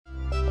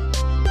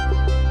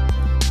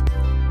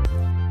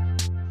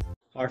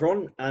Hi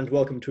everyone, and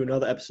welcome to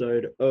another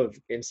episode of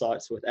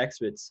Insights with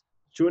Experts.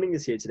 Joining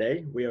us here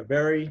today, we are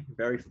very,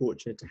 very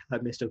fortunate to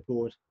have Mr.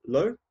 Gord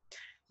Lowe.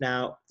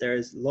 Now, there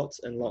is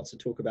lots and lots to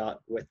talk about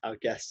with our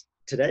guest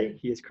today.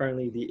 He is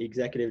currently the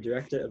Executive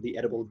Director of the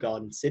Edible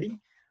Garden City,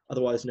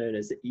 otherwise known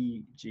as the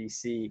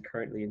EGC,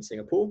 currently in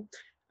Singapore.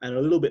 And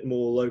a little bit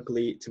more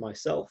locally to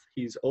myself,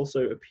 he's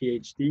also a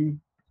PhD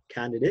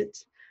candidate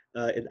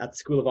at the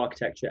School of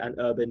Architecture and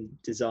Urban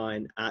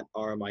Design at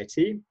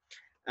RMIT.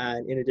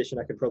 And in addition,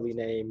 I could probably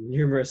name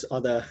numerous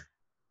other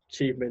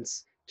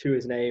achievements to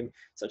his name,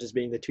 such as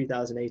being the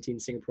 2018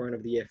 Singaporean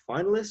of the Year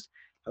finalist.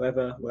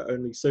 However, we're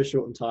only so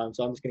short in time,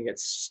 so I'm just going to get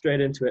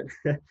straight into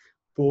it.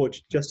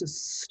 Forge, just to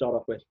start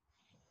off with,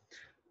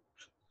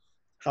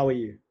 how are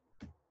you?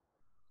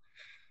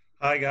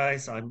 Hi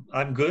guys,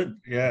 I'm good.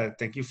 Yeah,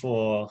 thank you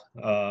for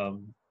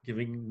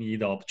giving me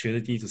the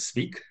opportunity to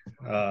speak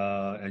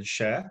and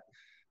share.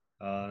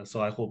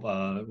 So I hope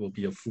it will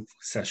be a fruitful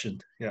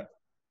session. Yeah.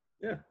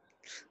 Yeah,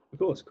 of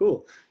course,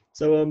 cool.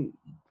 So,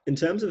 in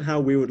terms of how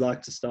we would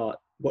like to start,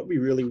 what we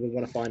really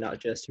want to find out,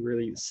 just to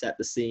really set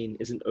the scene,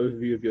 is an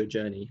overview of your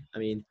journey. I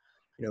mean,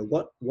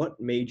 what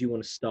made you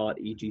want to start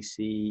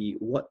EGC?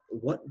 What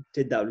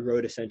did that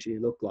road essentially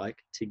look like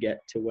to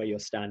get to where you're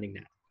standing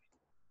now?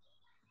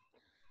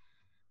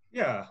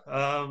 Yeah.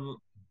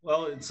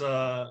 Well, it's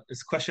a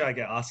question I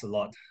get asked a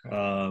lot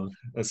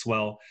as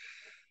well.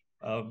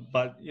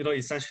 But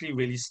essentially,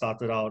 really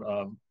started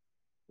out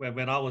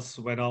when I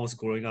was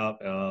growing up.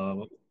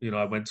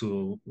 I went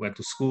to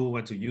school,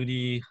 went to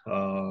uni.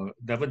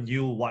 Never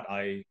knew what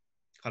I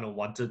kind of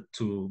wanted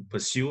to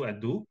pursue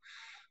and do.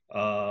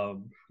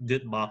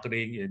 Did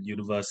marketing in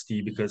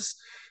university because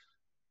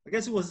I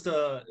guess it was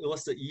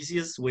the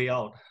easiest way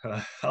out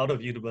out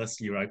of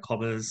university, right?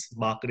 Commerce,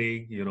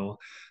 marketing,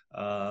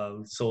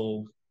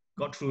 so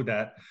got through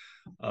that,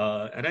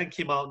 and then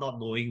came out not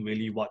knowing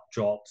really what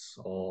jobs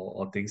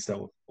or things that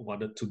I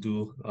wanted to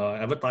do.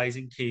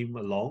 Advertising came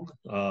along,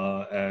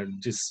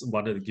 and just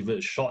wanted to give it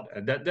a shot,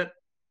 and that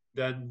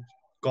then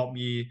got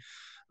me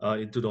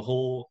into the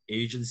whole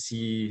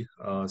agency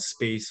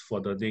space for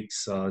the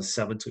next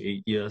 7 to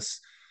 8 years,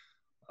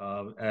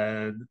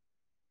 and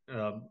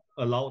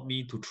allowed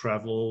me to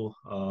travel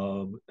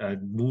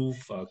and move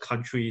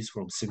countries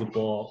from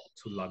Singapore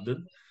to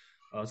London.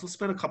 So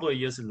spent a couple of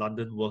years in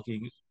London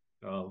working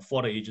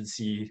for the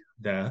agency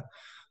there,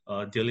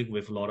 dealing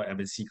with a lot of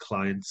MNC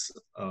clients.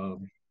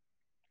 And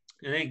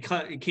then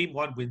it came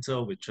one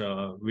winter, which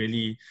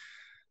really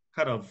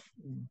kind of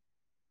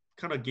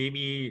kind of gave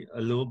me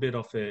a little bit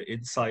of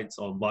insights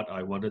on what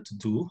I wanted to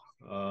do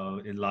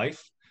in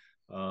life.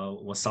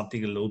 Was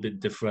something a little bit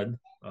different.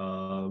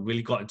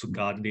 Really got into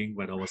gardening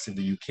when I was in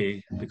the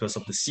UK because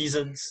of the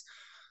seasons.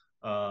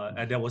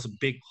 And there was a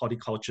big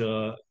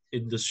horticulture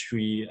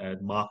industry and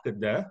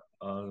market there.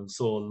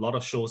 So a lot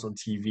of shows on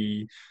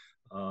TV.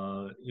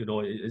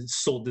 It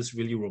sold this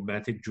really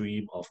romantic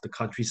dream of the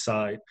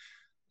countryside.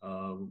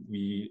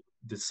 We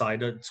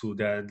decided to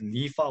then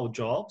leave our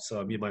jobs.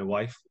 Me and my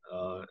wife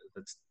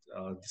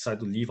decided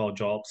to leave our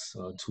jobs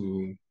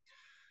to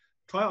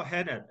try our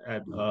hand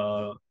at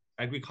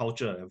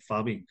agriculture and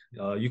farming.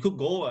 You could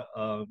go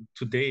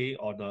today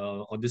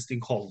on this thing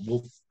called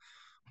Wolf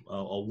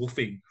or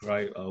woofing,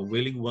 right?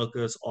 Whaling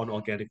workers on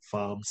organic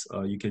farms.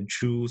 You can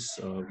choose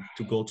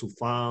to go to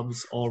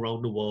farms all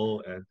around the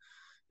world, and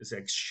it's an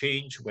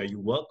exchange where you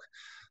work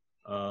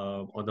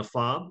on the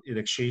farm in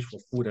exchange for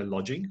food and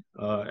lodging.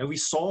 And we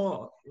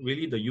saw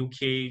really the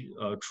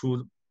UK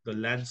through the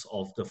lens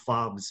of the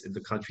farms in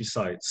the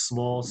countryside,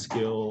 small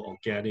scale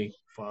organic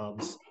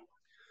farms.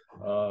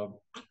 Uh,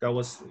 that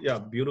was, yeah,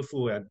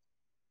 beautiful, and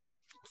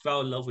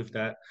fell in love with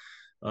that.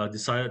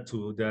 Decided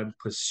to then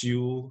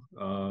pursue,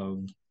 uh,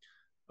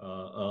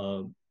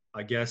 uh,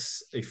 I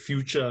guess, a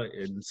future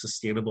in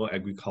sustainable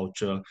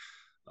agriculture.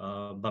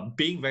 But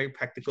being very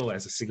practical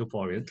as a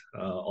Singaporean,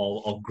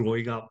 or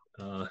growing up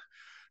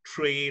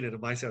trained in the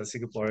mindset of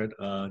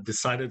Singaporean,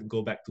 decided to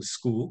go back to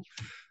school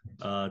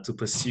to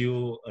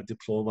pursue a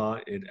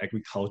diploma in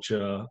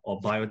agriculture or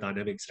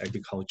biodynamics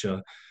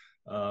agriculture.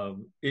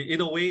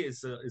 In a way,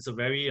 it's a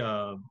very,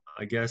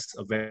 I guess,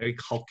 a very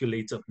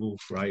calculated move,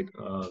 right?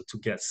 To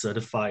get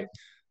certified.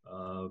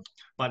 Uh,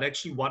 but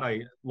actually, what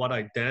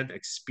I then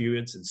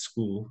experienced in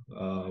school,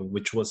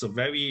 which was a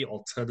very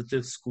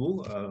alternative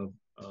school,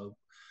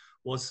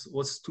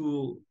 was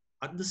to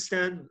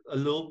understand a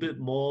little bit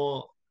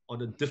more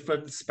on a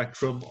different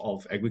spectrum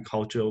of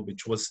agriculture,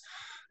 which was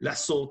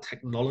less so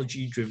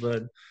technology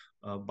driven,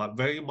 but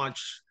very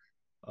much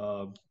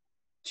uh,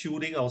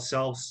 tuning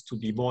ourselves to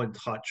be more in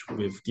touch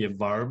with the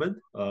environment,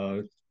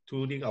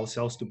 tuning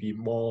ourselves to be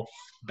more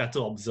better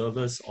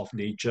observers of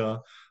nature,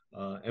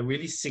 and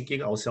really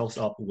syncing ourselves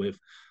up with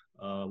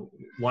uh,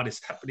 what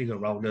is happening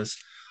around us.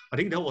 I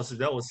think that was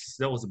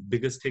the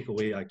biggest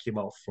takeaway I came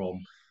out from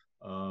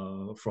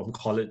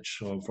college,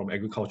 from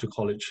agriculture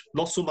college.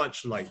 Not so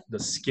much like the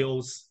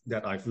skills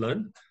that I've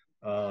learned,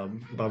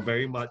 but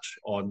very much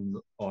on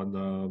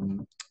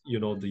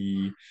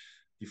the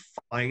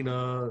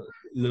finer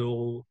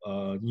little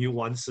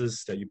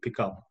nuances that you pick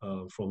up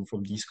from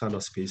these kind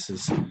of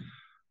spaces.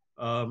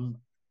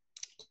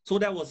 So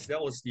that was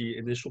the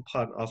initial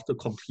part. After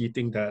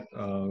completing that,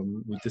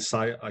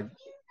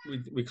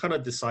 we kind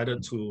of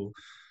decided to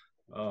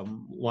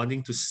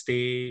wanting to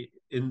stay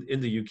in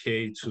the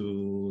UK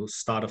to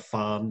start a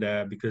farm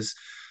there, because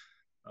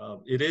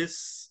it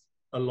is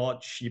a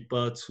lot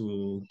cheaper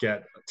to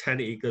get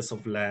 10 acres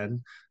of land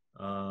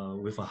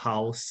with a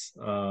house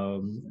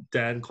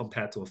than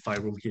compared to a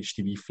 5-room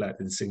HDB flat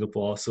in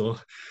Singapore. So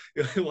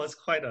it was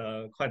quite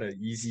a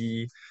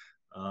easy,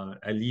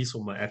 at least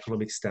from my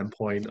economic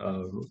standpoint,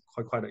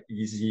 quite an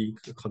easy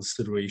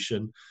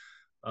consideration.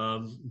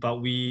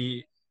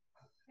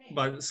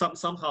 But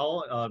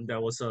somehow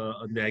there was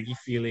a naggy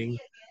feeling.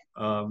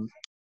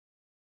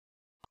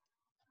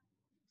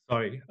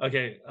 Sorry.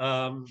 Okay.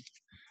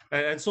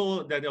 And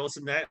so there was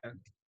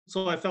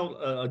so I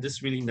felt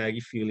this really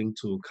naggy feeling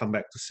to come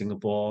back to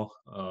Singapore,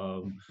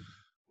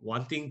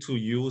 wanting to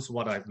use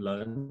what I've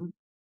learned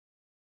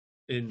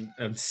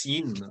and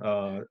seen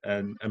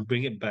and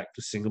bring it back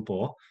to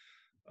Singapore.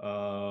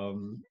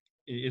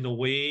 In a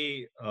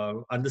way,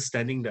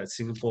 understanding that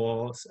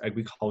Singapore's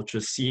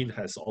agriculture scene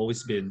has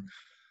always been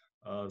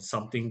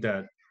something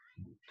that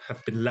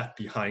have been left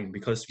behind,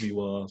 because we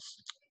were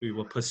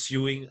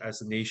pursuing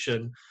as a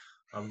nation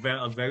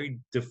a very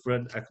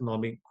different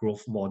economic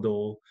growth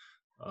model,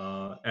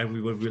 and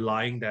we were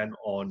relying then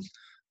on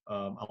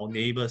our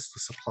neighbors to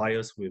supply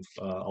us with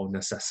our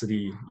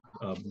necessity,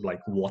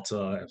 like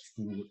water and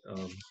food,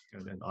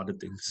 and other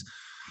things.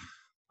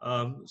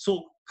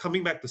 So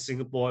coming back to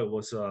Singapore, it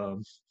was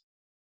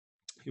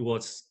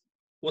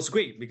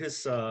great,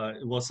 because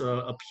it was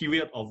a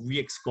period of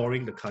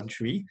re-exploring the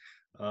country,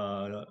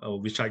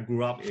 which I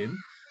grew up in.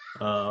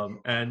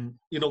 And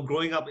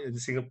growing up in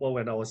Singapore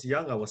when I was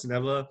young, I was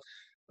never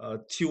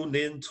tuned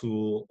in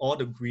to all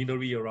the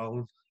greenery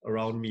around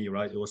me.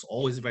 Right, it was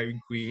always very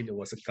green. It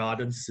was a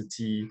garden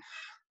city.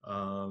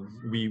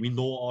 We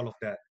know all of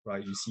that,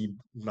 right? You see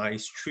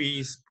nice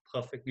trees,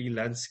 perfectly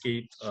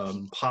landscaped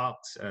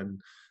parks and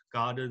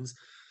gardens,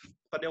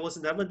 but there was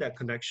never that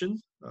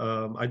connection.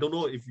 I don't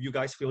know if you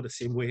guys feel the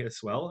same way as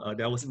well.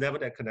 There was never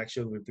that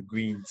connection with the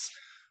greens,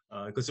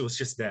 because it was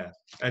just there.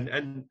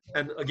 And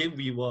again,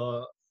 we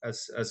were,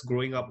 as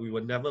growing up, we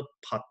were never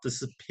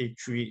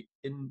participatory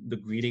in the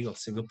greening of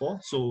Singapore.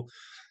 So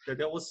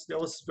there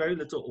was very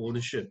little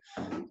ownership.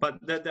 But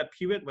that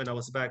period when I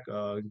was back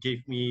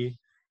gave me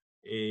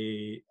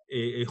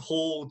a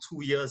whole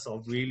 2 years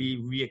of really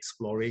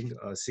re-exploring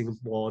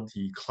Singapore,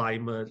 the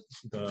climate,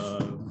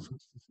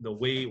 the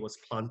way it was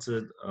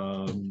planted,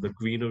 the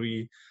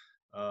greenery,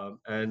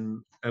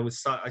 and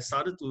I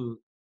started to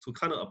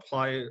kind of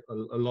apply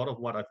a lot of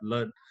what I've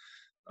learned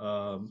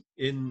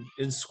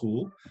in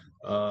school,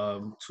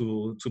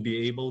 to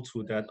be able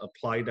to then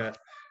apply that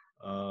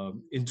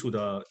into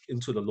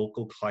the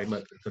local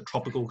climate, the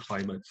tropical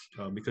climate,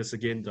 because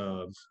again,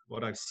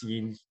 what I've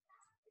seen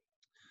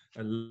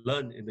and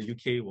learned in the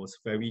UK was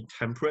very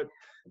temperate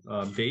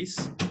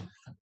base,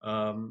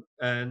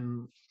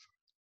 and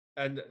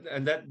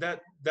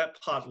that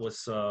part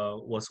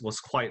was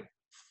quite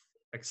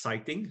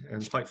exciting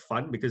and quite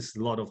fun, because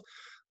a lot of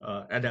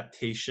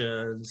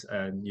adaptations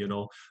and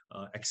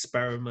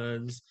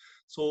experiments.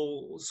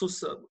 So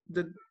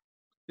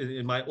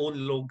in my own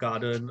little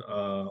garden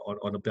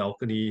on a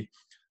balcony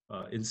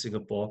in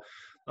Singapore,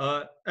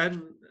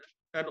 and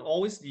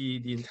always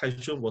the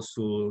intention was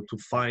to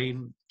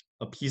find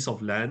a piece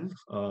of land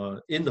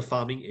in the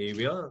farming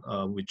area,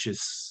 which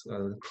is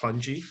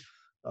Kranji,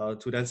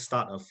 to then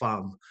start a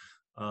farm,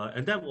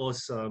 and that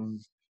was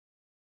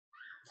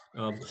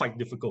quite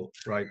difficult,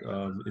 right?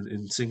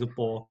 In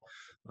Singapore,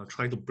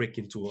 trying to break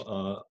into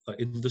an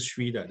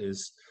industry that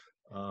is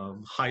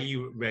highly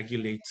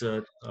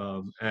regulated,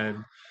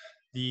 and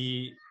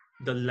the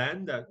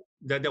land that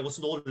there was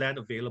no land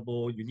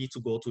available. You need to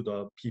go to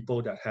the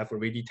people that have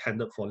already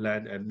tendered for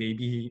land and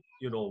maybe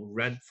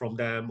rent from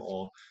them,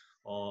 or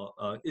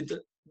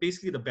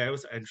basically the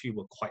barriers to entry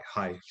were quite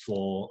high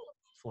for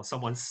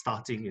someone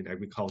starting in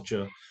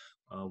agriculture,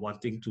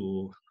 wanting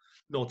to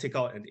take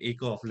out an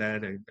acre of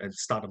land and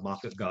start a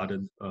market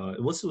garden.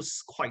 It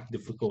was quite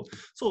difficult.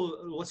 So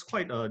I was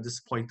quite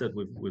disappointed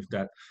with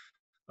that.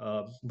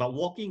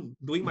 But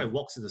doing my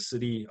walks in the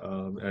city,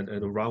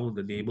 and around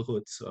the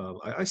neighborhoods,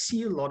 I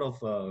see a lot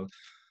of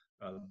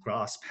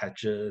grass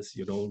patches,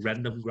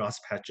 random grass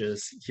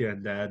patches here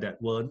and there that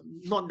were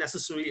not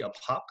necessarily a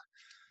park,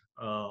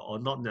 or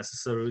not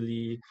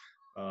necessarily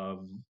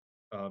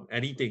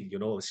anything.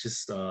 It's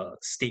just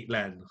state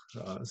land.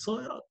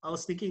 So I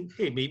was thinking,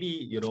 hey,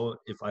 maybe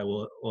if I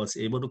was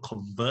able to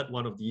convert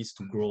one of these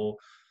to grow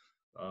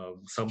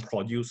some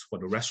produce for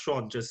the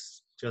restaurant,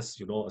 just a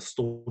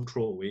stone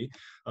throw away.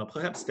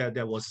 Perhaps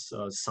there was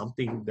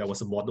something, there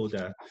was a model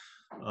there.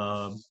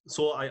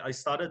 So I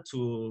started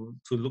to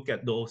look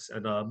at those,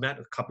 and met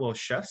a couple of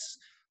chefs,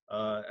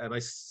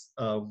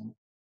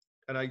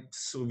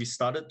 so we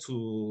started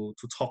to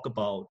talk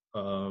about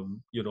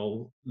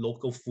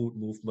local food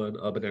movement,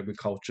 urban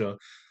agriculture,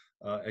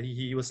 And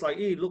he was like,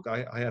 hey, look,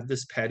 I have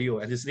this patio,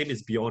 and his name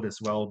is Bjorn as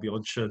well,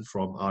 Bjorn Chen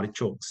from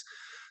Artichokes.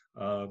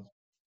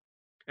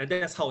 And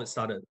that's how it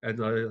started.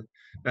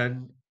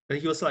 And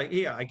he was like,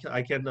 hey,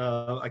 I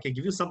can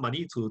give you some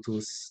money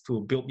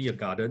to build me a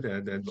garden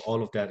and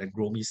all of that and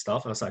grow me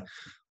stuff. I was like,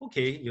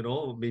 okay,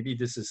 maybe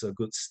this is a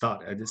good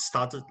start. And it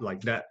started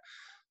like that.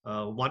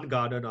 One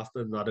garden after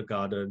another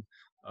garden.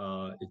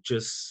 It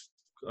just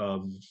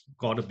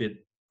got a bit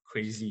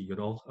crazy,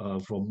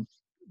 from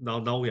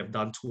now we have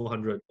done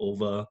 200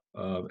 over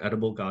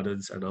edible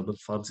gardens and urban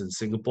farms in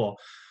Singapore.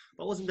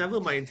 But it was never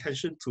my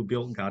intention to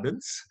build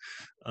gardens.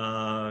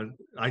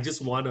 I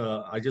just want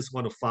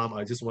to farm.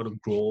 I just want to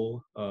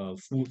grow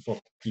food for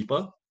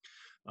people.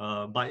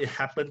 But it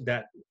happened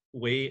that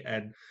way,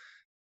 and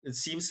it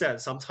seems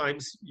that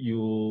sometimes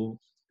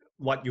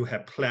what you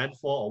have planned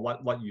for, or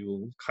what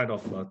you kind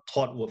of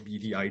thought would be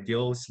the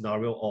ideal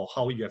scenario, or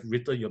how you have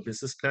written your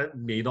business plan,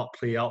 may not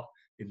play out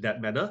in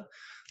that manner.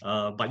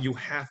 But you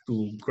have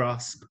to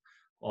grasp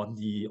on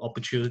the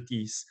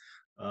opportunities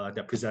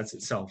that presents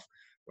itself,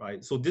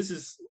 right? So this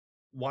is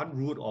one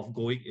route of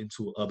going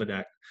into Urban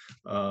Ag,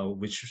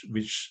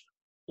 which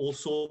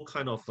also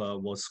kind of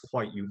was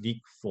quite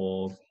unique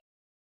for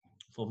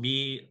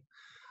me.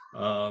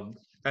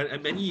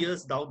 And many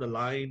years down the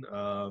line,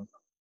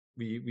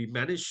 we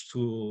managed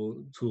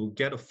to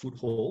get a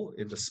foothold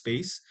in the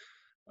space,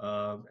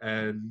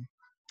 and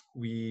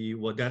we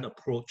were then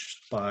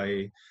approached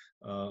by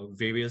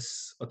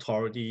various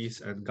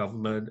authorities and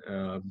government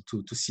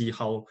to see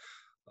how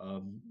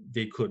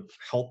they could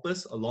help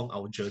us along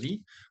our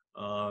journey.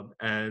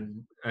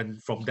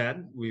 And from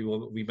then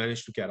we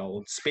managed to get our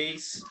own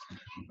space,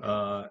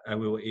 and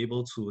we were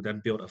able to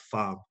then build a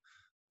farm,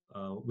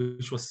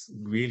 which was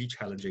really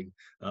challenging.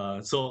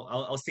 So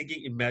I was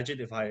thinking, imagine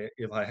if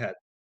I had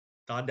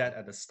done that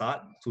at the start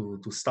to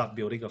start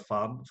building a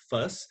farm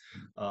first,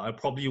 I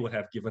probably would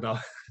have given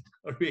up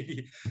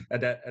already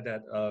at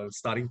that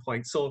starting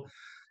point. So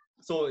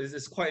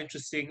it's quite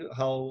interesting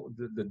how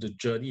the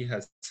journey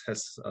has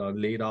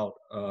laid out,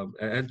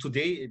 and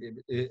today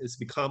it's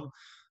become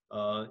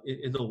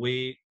in a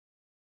way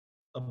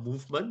a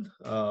movement,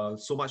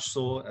 so much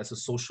so as a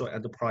social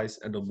enterprise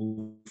and a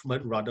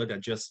movement rather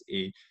than just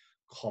a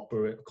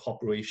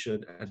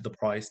corporation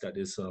enterprise that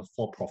is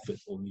for profit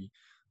only,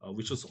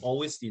 which was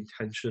always the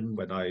intention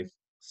when I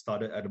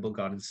started Edible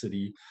Garden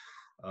City.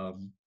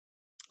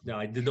 Now,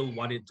 I didn't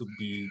want it to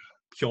be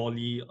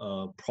purely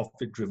a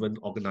profit-driven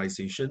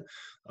organization.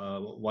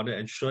 Want to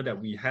ensure that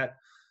we had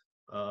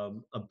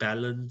a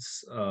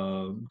balance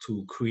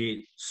to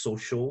create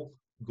social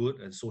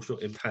good and social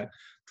impact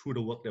through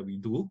the work that we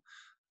do.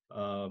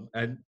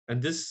 And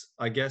this,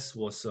 I guess,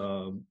 was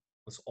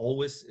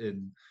always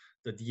in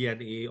the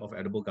DNA of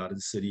Edible Garden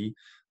City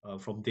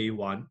from day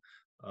one.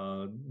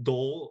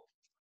 Though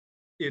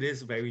it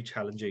is very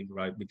challenging,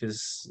 right?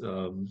 Because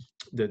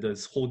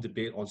this whole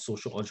debate on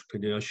social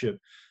entrepreneurship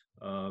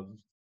um,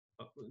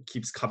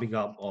 keeps coming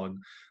up on.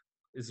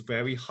 It's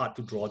very hard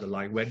to draw the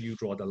line. When you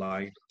draw the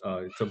line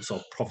in terms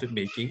of profit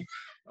making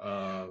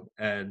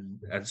and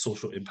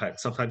social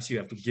impact, sometimes you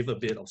have to give a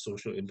bit of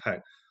social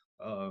impact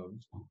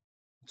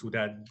to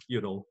then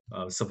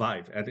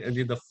survive. And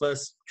in the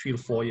first 3 to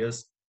 4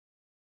 years,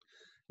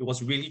 it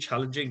was really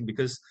challenging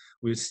because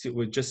we're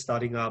just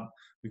starting up.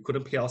 We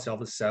couldn't pay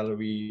ourselves a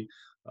salary,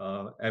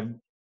 and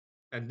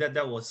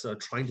that was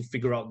trying to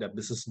figure out that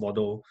business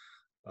model.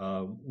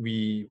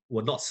 We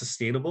were not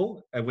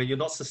sustainable, and when you're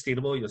not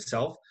sustainable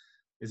yourself,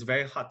 it's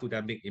very hard to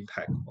then make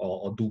impact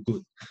or do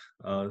good.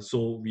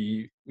 So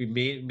we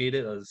made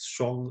it a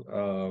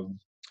strong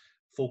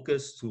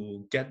focus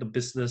to get the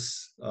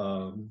business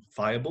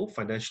viable,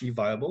 financially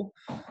viable.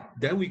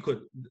 Then we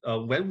could,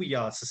 when we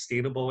are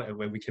sustainable and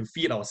when we can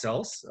feed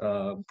ourselves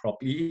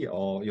properly,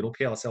 or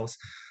pay ourselves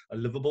a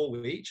livable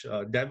wage,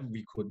 then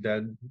we could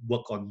then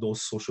work on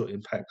those social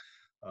impact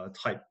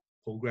type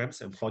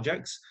programs and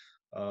projects.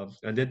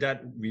 And then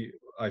that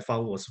I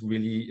found was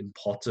really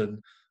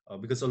important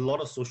because a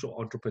lot of social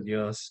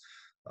entrepreneurs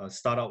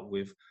start out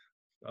with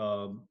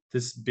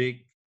this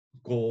big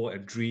goal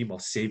and dream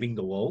of saving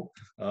the world.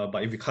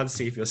 But if you can't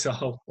save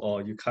yourself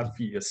or you can't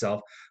feed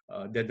yourself,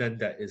 then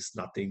that is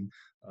nothing.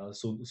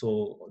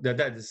 So that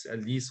is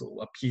at least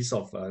a piece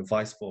of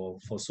advice for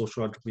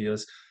social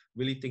entrepreneurs.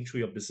 Really think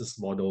through your business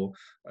model,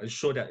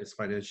 ensure that it's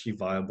financially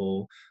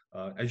viable,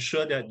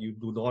 ensure that you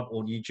do not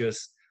only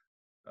just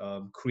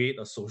create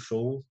a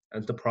social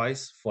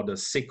enterprise for the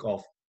sake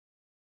of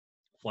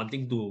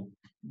wanting to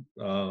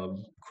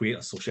create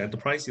a social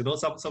enterprise.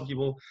 Some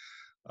people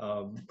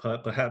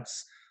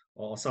perhaps,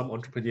 or some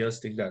entrepreneurs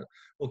think that,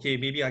 okay,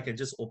 maybe I can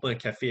just open a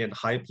cafe and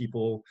hire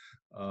people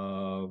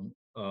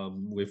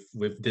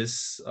with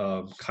this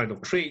kind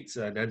of traits,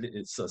 and then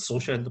it's a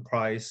social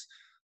enterprise.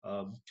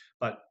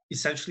 But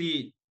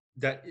essentially,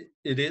 that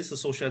it is a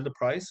social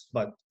enterprise,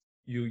 but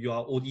you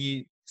are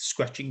only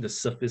scratching the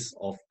surface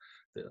of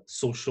the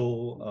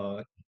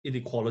social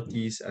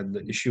inequalities and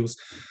the issues.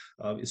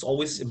 It's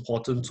always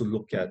important to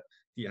look at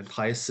the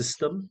entire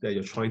system that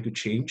you're trying to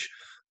change.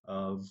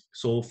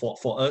 So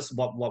for us,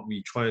 what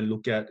we try and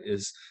look at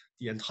is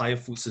the entire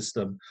food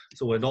system.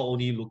 So we're not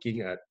only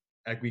looking at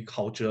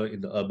agriculture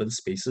in the urban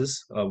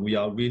spaces, we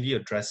are really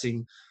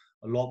addressing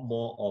a lot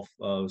more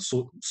of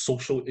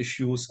social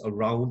issues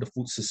around the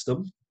food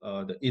system,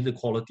 the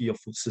inequality of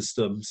food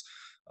systems,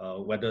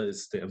 whether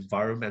it's the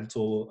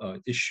environmental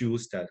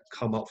issues that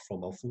come out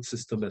from our food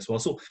system as well.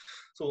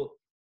 So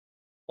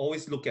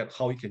always look at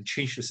how you can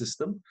change the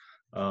system,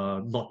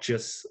 not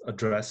just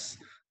address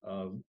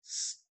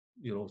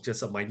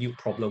just a minute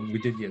problem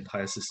within the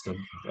entire system,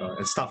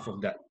 and start from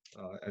that,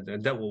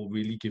 and that will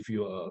really give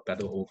you a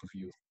better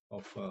overview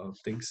of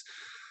things.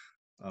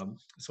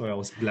 Sorry, I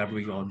was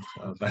blabbering on,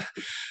 but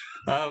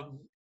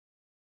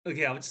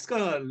okay, I'm just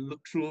gonna look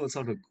through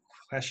some of the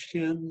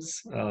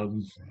questions.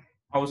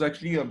 I was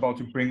actually about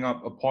to bring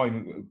up a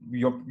point.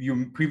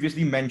 You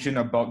previously mentioned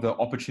about the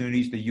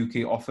opportunities the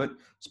UK offered,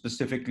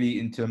 specifically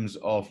in terms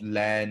of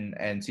land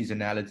and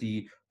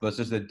seasonality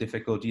versus the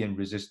difficulty and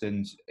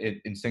resistance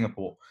in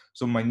Singapore.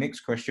 So my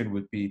next question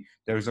would be,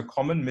 there is a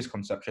common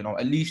misconception, or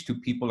at least to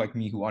people like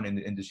me who aren't in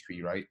the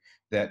industry, right,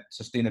 that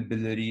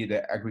sustainability,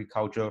 that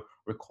agriculture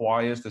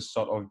requires the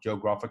sort of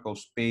geographical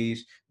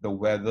space, the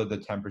weather, the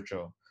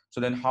temperature. So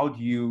then how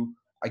do you,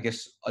 I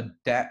guess,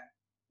 adapt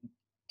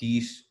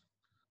these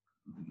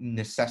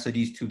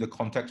necessities to the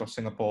context of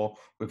Singapore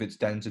with its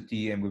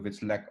density and with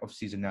its lack of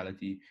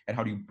seasonality, and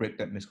how do you break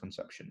that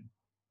misconception?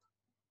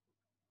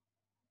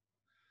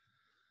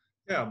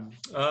 Yeah,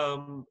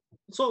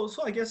 so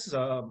I guess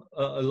a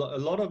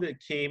lot of it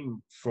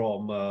came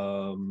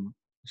from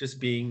just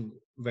being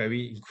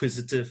very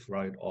inquisitive,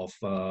 right, of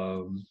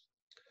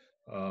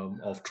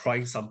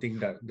trying something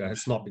that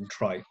has not been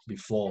tried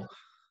before.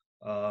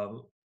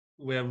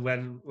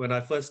 When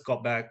I first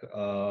got back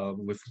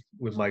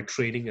with my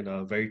training in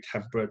a very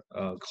temperate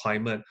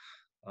climate,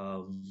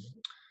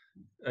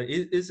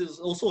 it is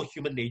also a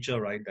human nature,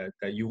 right?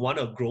 That you want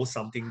to grow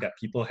something that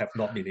people have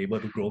not been able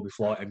to grow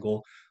before, and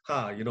go,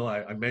 I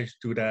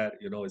managed to do that.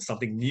 It's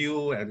something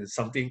new, and it's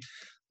something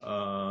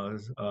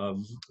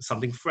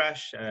something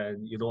fresh,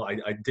 and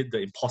I did the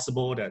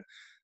impossible.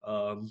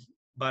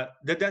 But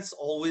that's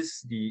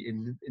always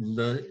in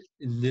the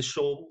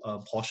initial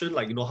portion,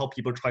 like how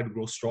people try to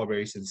grow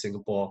strawberries in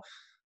Singapore.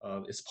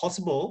 It's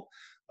possible,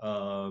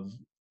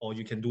 or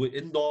you can do it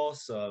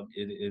indoors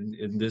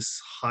in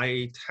this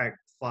high tech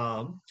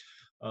farm,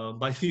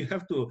 but you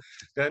have to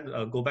then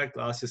go back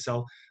to ask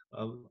yourself,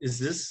 is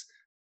this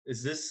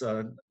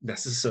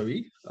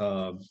necessary?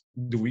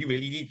 Do we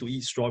really need to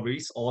eat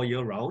strawberries all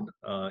year round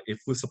if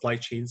food supply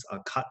chains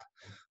are cut?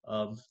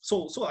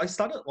 So I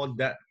started on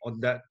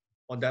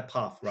that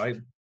path, right?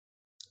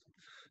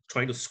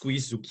 Trying to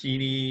squeeze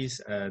zucchinis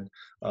and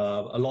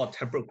a lot of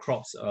temperate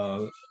crops,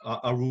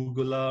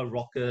 arugula,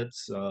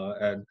 rockets,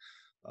 and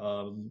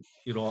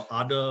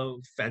other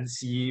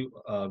fancy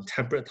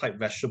temperate type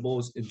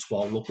vegetables into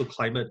our local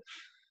climate.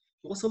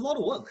 It was a lot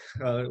of work.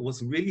 It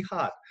was really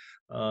hard.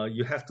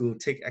 You have to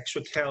take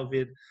extra care of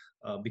it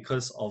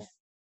because of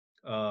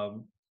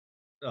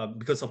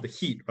the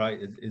heat, right,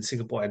 in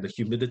Singapore, and the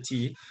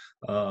humidity.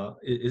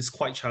 It is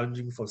quite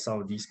challenging for some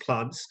of these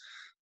plants.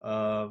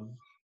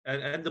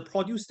 And the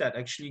produce that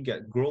actually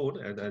get grown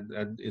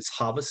and is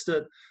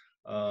harvested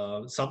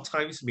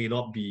sometimes may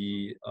not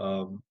be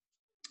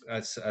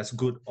as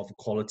good of a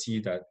quality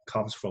that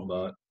comes from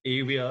an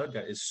area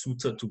that is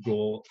suited to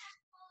grow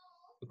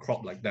a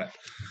crop like that.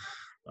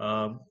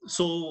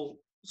 So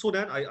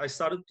then I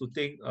started to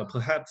think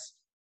perhaps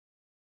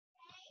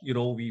we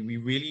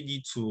really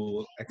need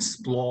to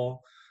explore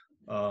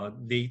our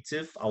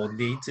native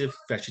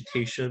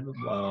vegetation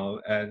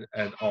and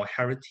our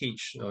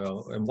heritage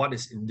and what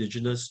is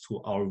indigenous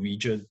to our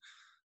region,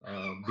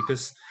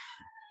 because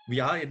we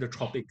are in the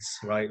tropics,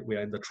 right? We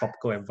are in the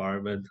tropical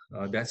environment.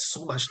 There's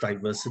so much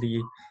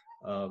diversity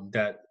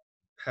that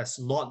has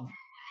not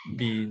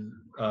been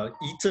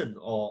eaten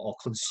or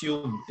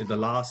consumed in the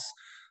last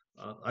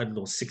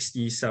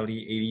 60,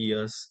 70, 80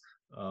 years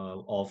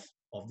of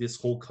this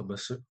whole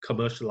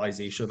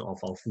commercialization of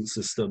our food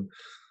system.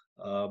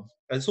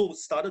 And so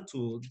started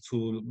to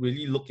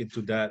really look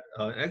into that,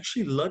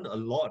 actually learn a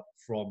lot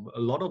from a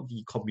lot of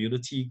the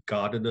community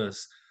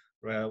gardeners,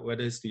 right?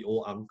 Whether it's the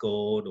old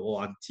uncle, the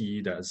old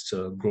auntie that's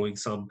growing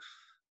some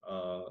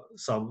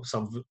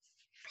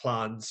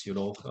plants,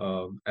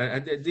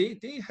 and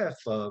they have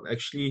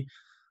actually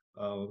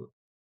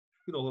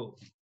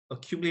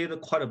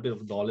accumulated quite a bit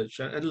of knowledge,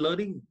 and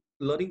learning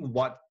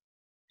what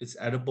is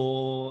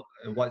edible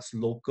and what's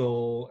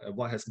local and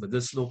what has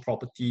medicinal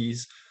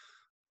properties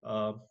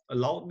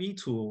allowed me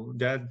to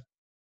then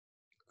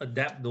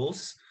adapt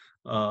those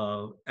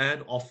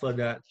and offer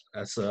that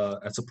as a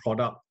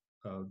product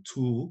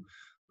to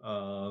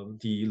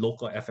the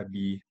local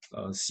F&B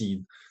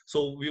scene.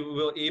 So we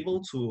were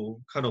able to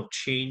kind of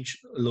change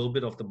a little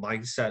bit of the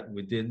mindset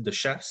within the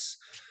chefs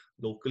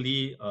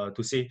locally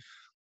to say,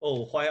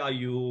 oh, why are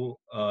you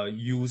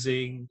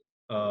using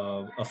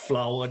a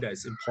flour that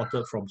is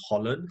imported from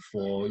Holland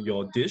for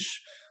your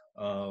dish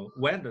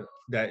when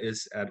there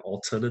is an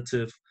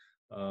alternative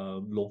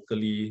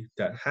locally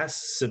that has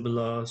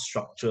similar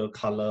structure,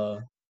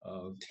 color,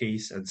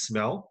 taste, and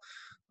smell.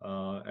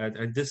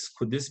 And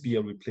could this be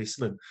a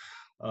replacement?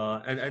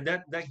 And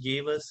that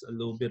gave us a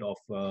little bit of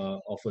a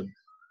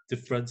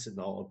difference in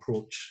our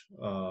approach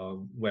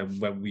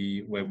when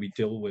we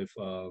deal with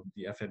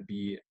the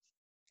F&B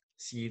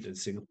scene in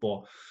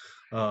Singapore.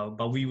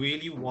 But we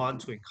really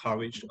want to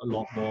encourage a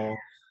lot more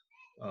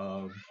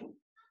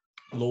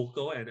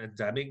local and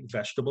endemic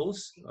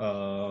vegetables,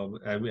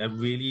 and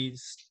really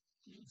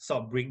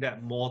sort of bring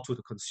that more to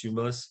the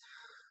consumers,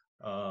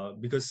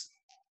 because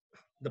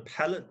the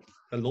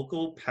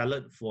local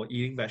palate for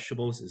eating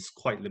vegetables is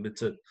quite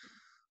limited.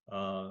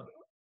 A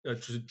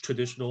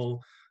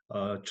traditional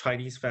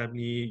Chinese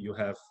family, you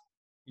have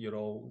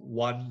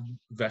one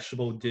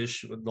vegetable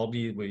dish,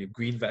 normally with a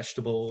green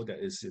vegetable that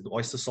is in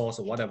oyster sauce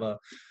or whatever,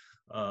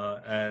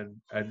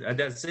 and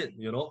that's it.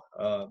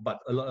 But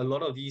a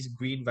lot of these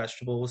green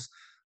vegetables,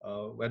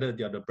 whether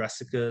they are the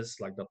brassicas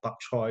like the bok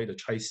choy, the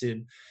chai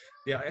sin,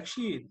 they are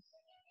actually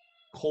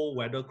cold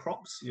weather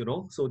crops.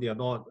 So they're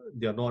not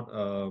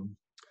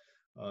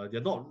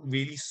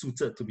really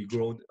suited to be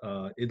grown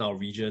in our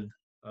region,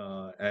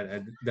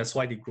 and that's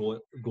why they grow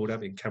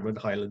them in Cameron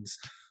Highlands,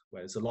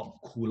 where it's a lot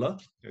cooler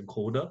and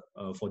colder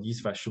for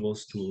these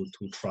vegetables to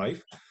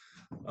thrive.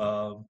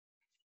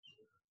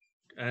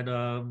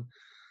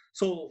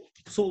 So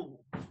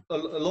a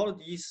lot of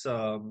these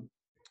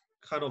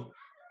kind of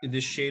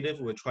initiative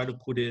we're trying to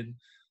put in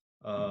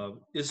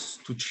is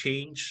to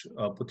change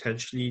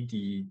potentially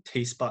the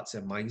taste buds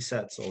and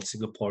mindsets of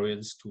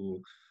Singaporeans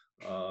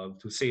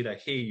to say that,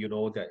 hey,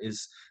 there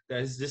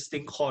is this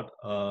thing called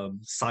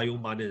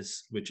sayur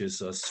manis, which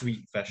is a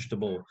sweet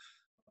vegetable.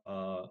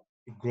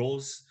 It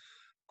grows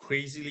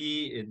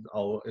crazily in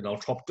our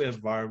tropical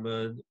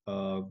environment.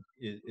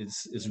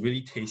 It's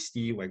really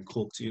tasty when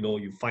cooked.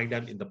 You find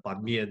them in the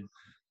ban mian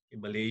in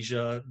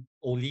Malaysia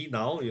only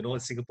now. In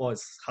Singapore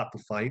it's hard to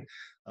find,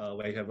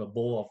 where you have a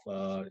bowl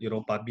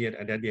of ban mian,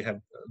 and then they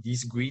have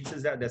these greens.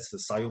 That's the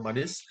sayur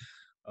manis.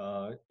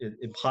 It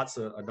imparts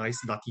a nice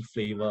nutty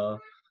flavor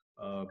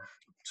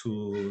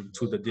to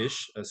the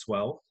dish as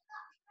well.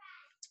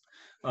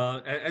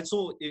 And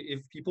so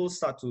if people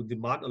start to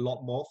demand a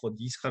lot more for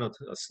these kind of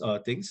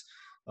things,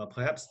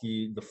 perhaps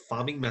the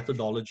farming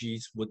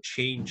methodologies would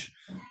change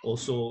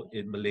also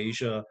in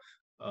Malaysia,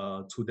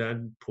 to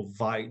then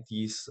provide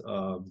these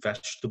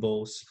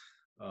vegetables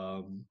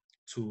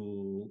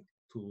to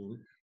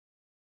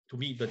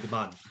meet the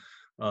demand.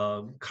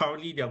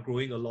 Currently, they are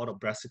growing a lot of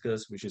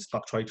brassicas, which is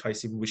bok choy, chai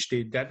sin, which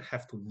they then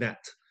have to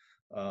net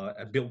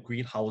and build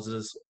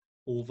greenhouses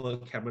over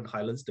Cameron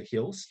Highlands, the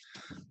hills.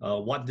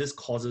 What this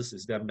causes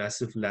is there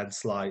massive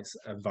landslides,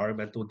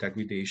 environmental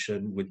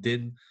degradation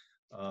within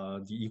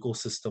the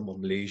ecosystem of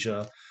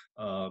Malaysia,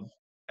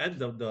 and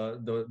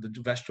the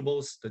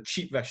vegetables, the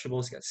cheap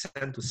vegetables, get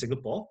sent to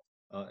Singapore,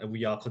 and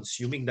we are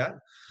consuming that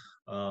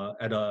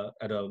at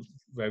a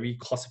very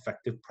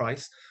cost-effective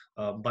price.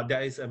 But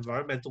there is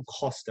environmental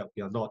cost that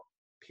we are not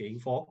paying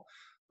for,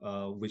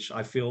 which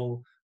I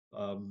feel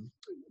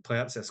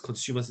perhaps as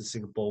consumers in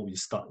Singapore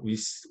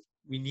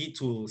we need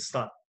to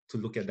start to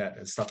look at that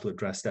and start to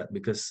address that,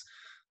 because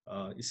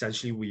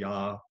essentially we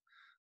are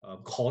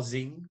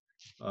causing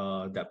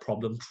that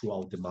problem through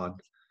our demand.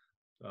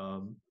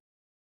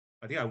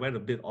 I think I went a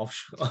bit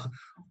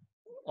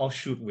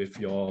offshoot with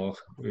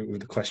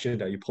the question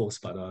that you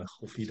posed, but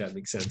hopefully that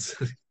makes sense.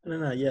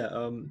 No, yeah.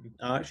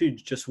 I actually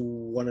just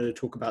wanted to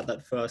talk about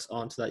that first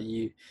answer that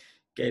you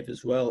gave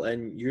as well,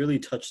 and you really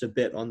touched a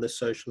bit on the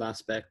social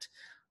aspect,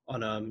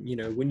 on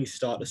when you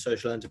start a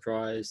social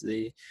enterprise,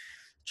 the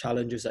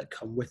challenges that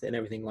come with it and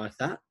everything like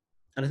that.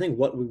 And I think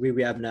what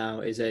we have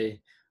now is a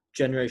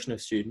generation of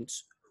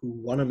students who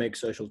want to make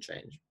social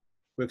change.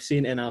 We've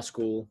seen in our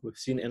school, we've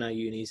seen in our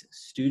unis,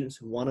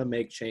 students want to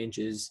make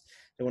changes.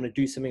 They want to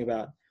do something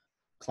about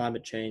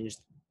climate change.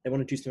 They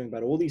want to do something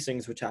about all these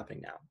things which are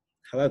happening now.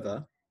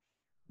 However,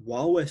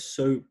 while we're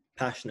so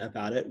passionate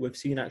about it, we've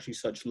seen actually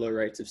such low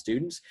rates of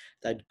students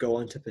that go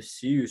on to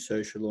pursue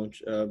social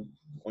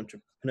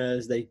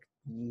entrepreneurs.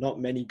 Not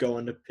many go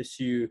on to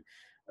pursue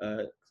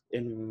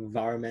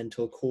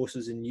environmental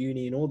courses in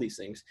uni and all these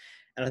things.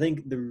 And I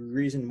think the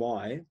reason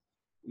why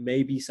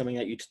may be something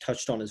that you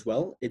touched on as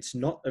well. It's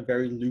not a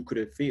very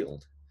lucrative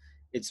field.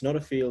 It's not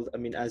a field. I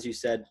mean, as you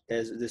said,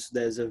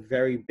 there's a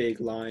very big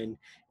line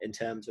in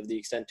terms of the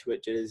extent to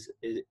which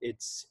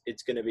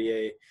it's going to be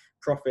a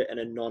profit and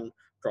a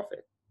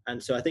non-profit.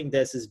 And so I think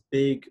there's this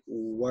big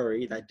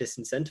worry that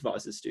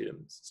disincentivizes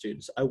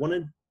students. I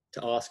wanted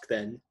to ask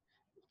then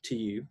to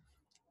you,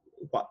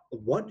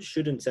 what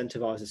should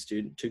incentivize a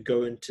student to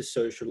go into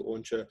social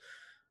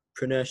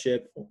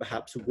entrepreneurship, or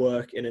perhaps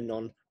work in a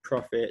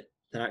non-profit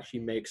that actually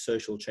makes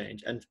social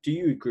change? And do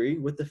you agree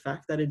with the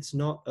fact that it's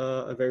not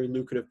a very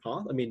lucrative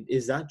path? I mean,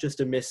 is that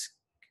just a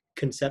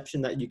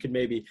misconception that you could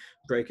maybe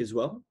break as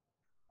well?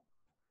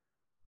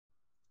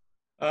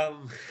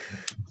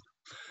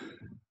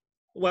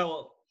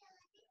 Well,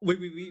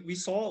 we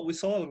saw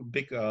a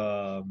big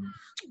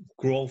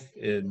growth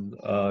in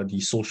the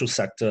social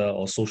sector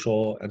or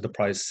social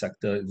enterprise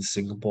sector in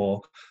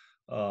Singapore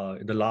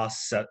in the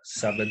last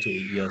 7 to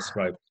 8 years,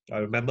 right? I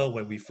remember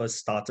when we first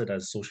started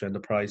as social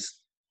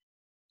enterprise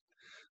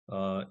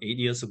 8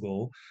 years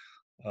ago.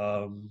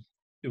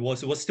 It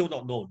was still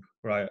not known,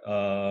 right?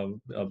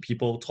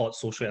 People thought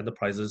social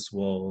enterprises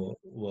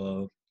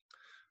were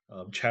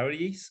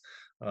charities,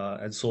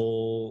 and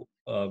so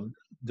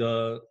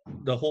the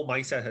whole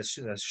mindset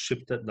has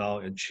shifted now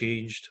and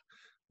changed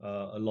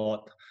a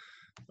lot,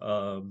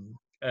 and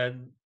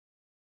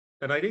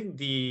I think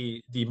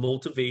the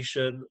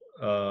motivation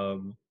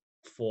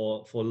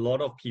for a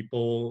lot of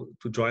people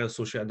to join a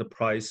social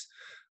enterprise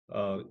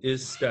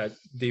is that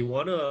they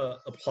want to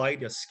apply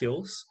their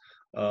skills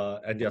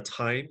and their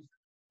time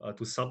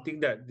to something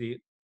that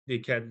they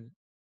can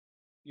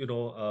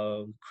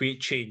create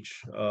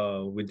change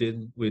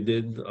within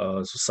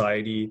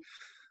society.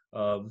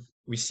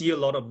 We see a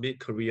lot of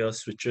mid-career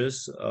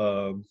switches,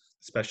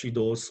 especially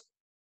those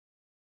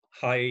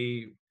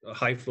high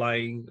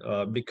flying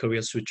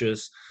mid-career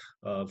switches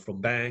from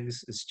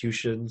banks,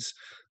 institutions,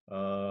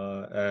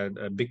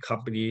 and big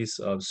companies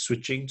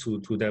switching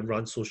to then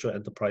run social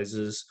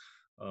enterprises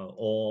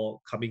or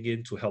coming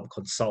in to help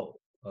consult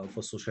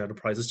for social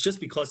enterprises just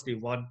because they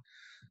want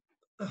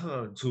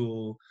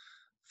to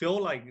feel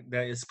like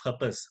there is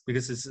purpose,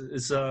 because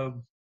it's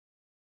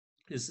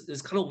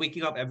kind of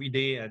waking up every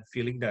day and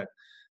feeling that,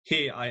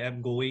 hey, I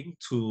am going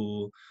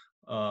to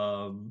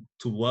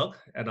work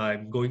and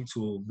I'm going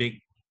to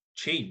make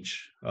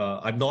change.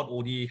 I'm not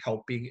only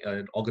helping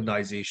an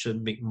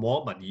organization make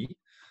more money,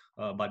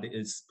 but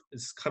it's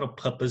kind of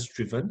purpose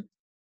driven.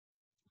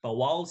 But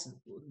whilst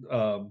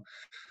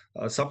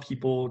some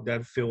people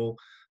then feel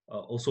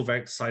also very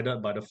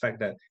excited by the fact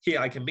that, hey,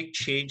 I can make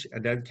change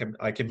and then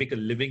I can make a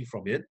living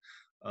from it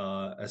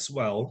as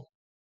well.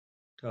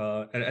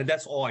 And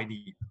that's all I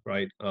need,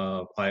 right?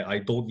 I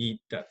don't need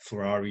that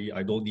Ferrari.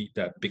 I don't need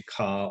that big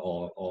car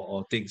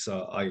or things.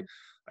 I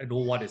know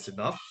what is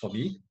enough for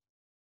me.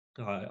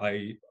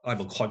 I'm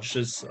a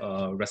conscious,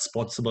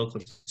 responsible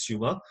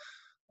consumer,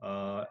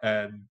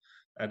 and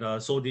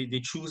so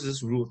they choose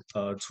this route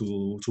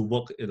to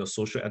work in a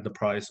social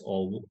enterprise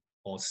or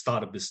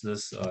start a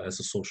business as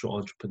a social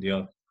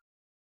entrepreneur.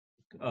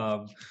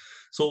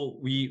 So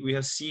we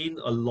have seen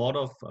a lot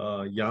of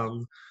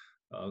young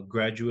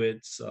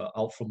graduates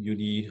out from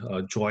uni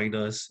join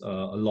us.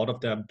 A lot of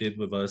them been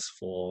with us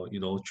for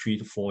 3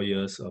 to 4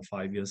 years,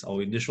 5 years.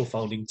 Our initial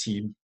founding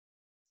team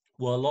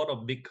were a lot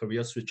of big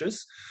career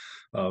switches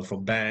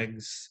from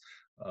banks,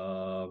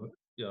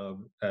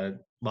 and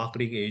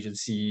marketing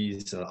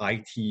agencies,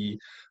 IT.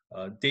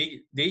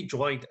 They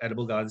joined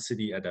Edible Garden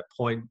City at that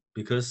point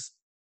because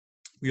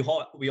we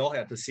all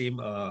had the same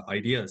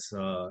ideas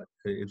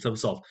in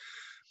terms of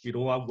we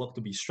don't want work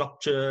to be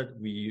structured.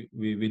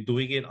 We're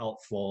doing it out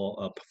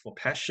for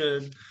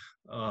passion.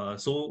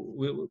 So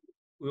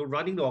we're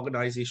running the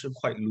organization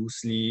quite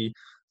loosely,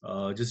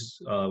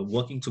 just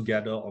working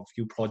together on a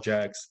few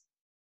projects,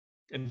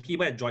 and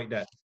people enjoyed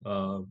that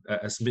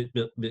as mid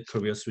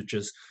career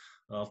switches.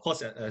 Of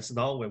course, as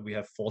now when we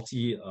have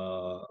 40,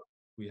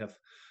 we have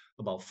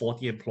about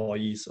 40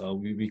 employees.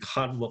 We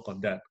can't work on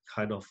that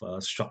kind of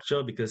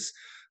structure because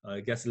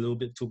it gets a little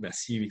bit too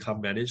messy. We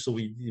can't manage, so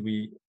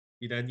we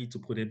then need to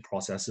put in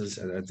processes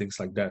and things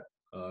like that.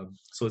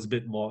 So it's a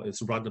bit more.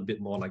 It's run a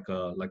bit more like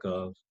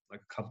a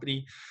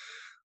company.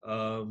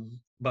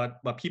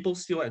 But people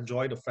still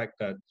enjoy the fact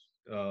that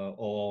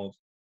or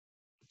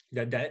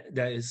that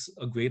there is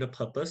a greater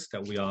purpose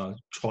that we are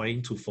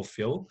trying to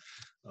fulfill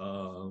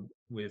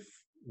with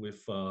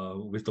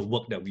the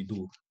work that we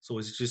do. So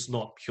it's just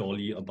not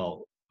purely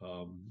about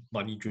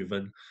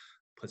money-driven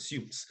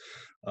pursuits.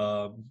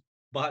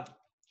 But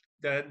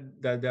then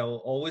there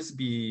will always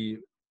be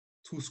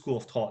two school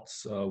of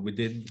thoughts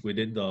within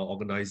the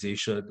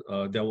organization.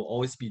 There will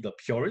always be the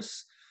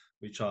purists,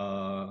 which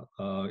are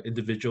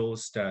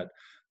individuals that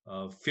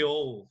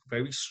feel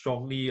very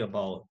strongly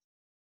about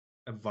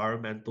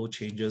environmental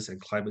changes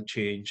and climate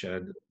change,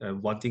 and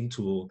wanting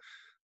to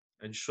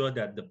ensure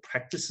that the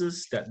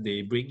practices that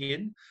they bring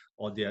in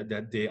or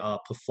that they are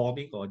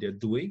performing or they're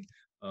doing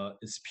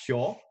is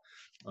pure,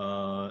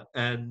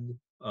 and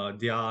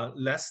they are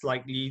less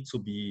likely to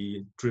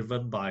be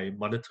driven by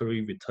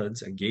monetary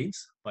returns and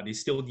gains, but they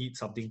still need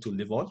something to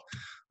live on.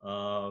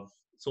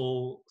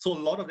 So a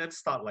lot of them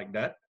start like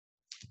that.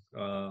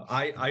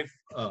 I've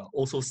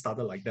also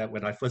started like that.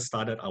 When I first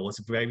started, I was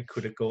very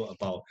critical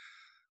about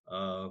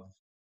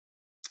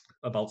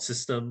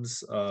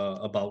systems,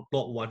 about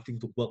not wanting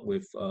to work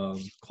with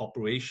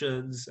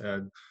corporations,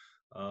 and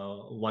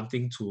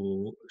wanting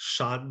to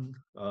shun,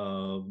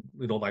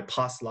 my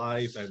past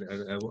life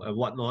and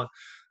whatnot.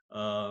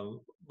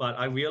 But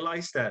I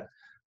realized that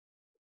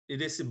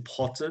it is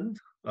important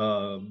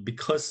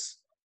because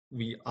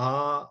we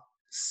are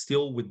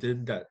still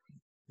within that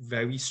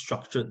very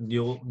structured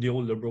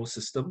neoliberal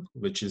system,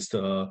 which is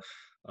the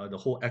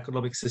whole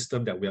economic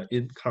system that we are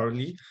in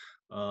currently.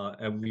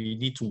 And we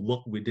need to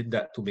work within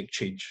that to make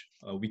change.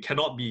 We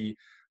cannot be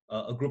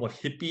a group of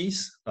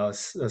hippies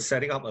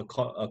setting up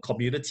a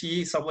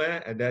community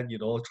somewhere, and then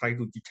trying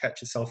to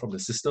detach itself from the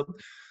system.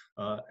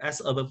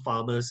 As urban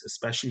farmers,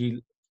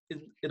 especially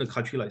in a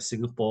country like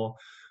Singapore,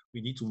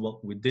 we need to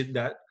work within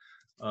that.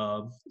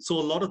 So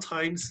a lot of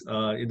times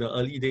in the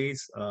early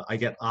days, I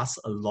get asked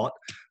a lot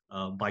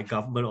by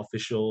government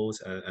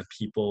officials and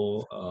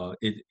people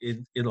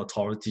in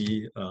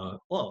authority,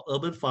 well,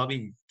 urban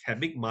farming can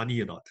make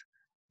money or not.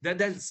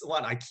 That's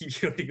what I keep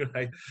hearing,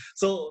 right?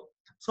 So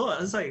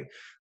it's like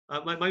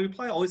my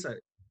reply always like,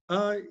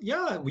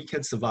 yeah, we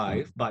can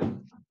survive, but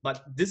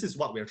this is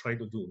what we're trying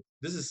to do.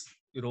 This is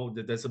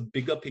there's a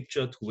bigger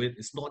picture to it.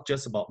 It's not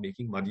just about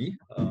making money,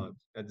 and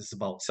it's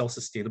about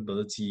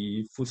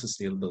self-sustainability, food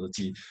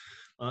sustainability,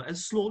 and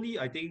slowly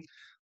I think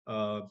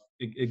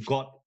it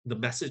got the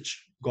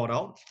message got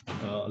out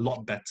a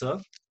lot better,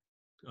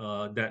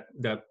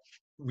 that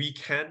we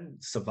can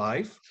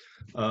survive,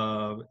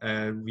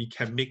 and we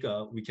can make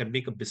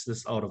a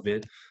business out of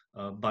it,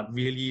 but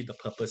really the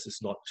purpose is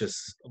not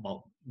just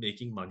about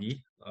making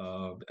money,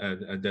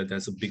 and then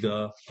there's a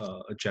bigger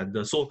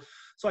agenda. So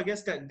I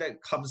guess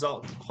that comes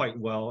out quite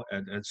well,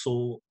 and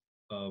so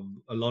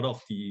a lot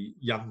of the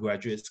young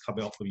graduates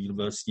coming out from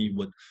university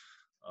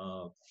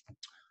uh,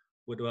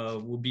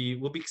 would be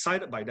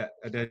excited by that,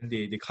 and then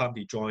they come,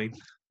 they join,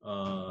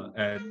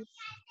 and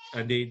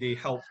they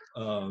help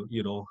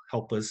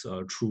help us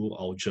through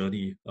our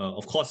journey.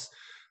 Of course,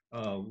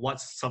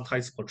 what's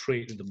sometimes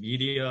portrayed in the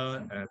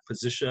media and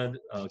position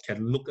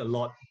can look a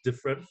lot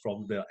different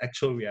from the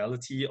actual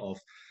reality of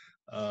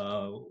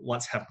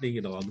what's happening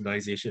in the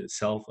organization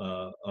itself.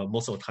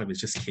 Most of the time,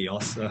 it's just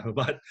chaos.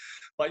 But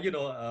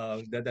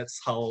that's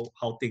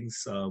how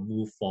things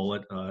move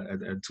forward.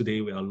 And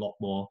today we are a lot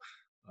more.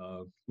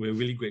 We're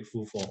really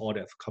grateful for all that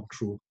have come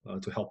through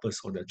to help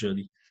us on that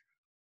journey.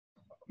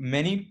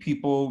 Many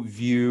people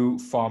view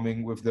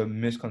farming with the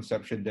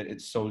misconception that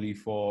it's solely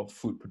for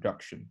food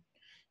production.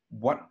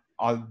 What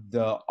are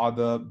the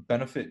other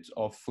benefits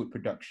of food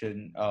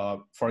production?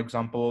 For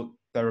example,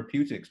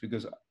 therapeutics,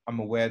 because I'm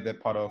aware that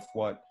part of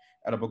what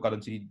Edible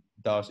Garden City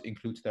does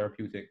includes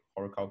therapeutic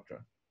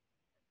horticulture.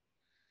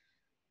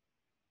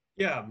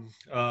 Yeah.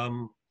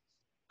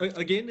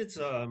 Again, it's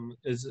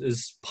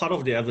is part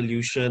of the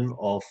evolution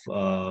of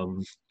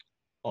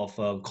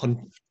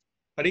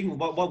I think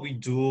what we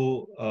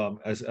do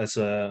as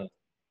a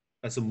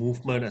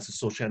movement, as a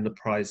social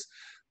enterprise,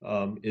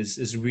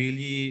 is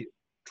really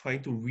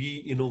trying to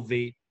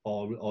re-innovate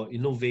or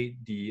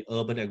innovate the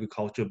urban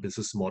agriculture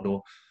business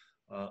model.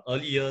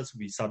 Early years,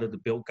 we started to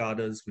build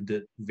gardens. We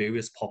did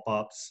various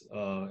pop-ups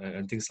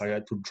and things like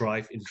that to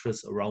drive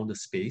interest around the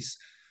space.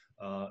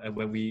 And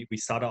when we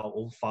started our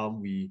own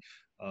farm, we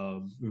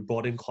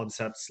brought in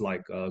concepts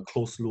like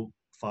closed loop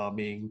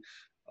farming,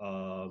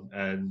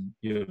 and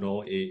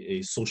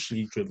a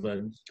socially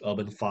driven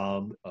urban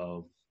farm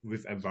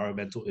with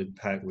environmental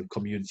impact, with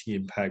community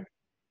impact.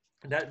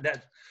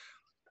 That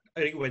I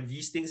think when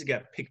these things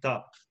get picked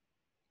up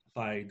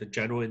by the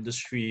general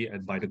industry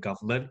and by the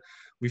government,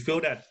 we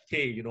feel that,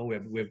 hey,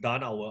 we've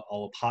done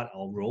our part,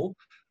 our role,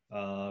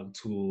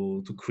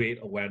 to create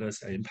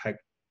awareness and impact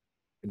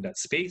in that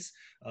space.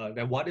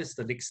 Then what is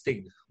the next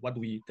thing? What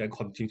do we then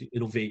continue to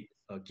innovate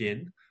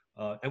again?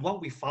 And what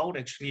we found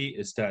actually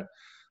is that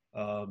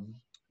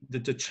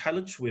the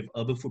challenge with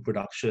urban food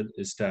production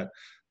is that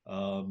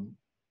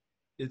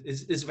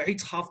it's very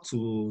tough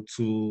to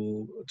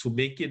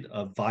make it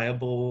a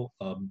viable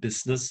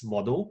business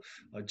model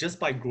just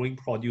by growing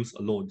produce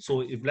alone.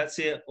 So if, let's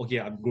say, okay,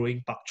 I'm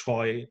growing bok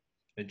choy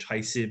and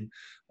chai sim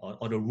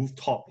on a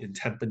rooftop in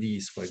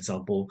Tampines, for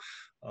example,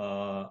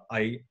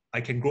 I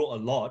can grow a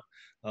lot,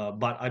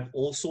 but I'm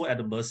also at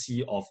the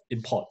mercy of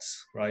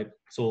imports, right?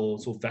 So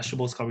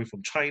vegetables coming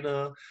from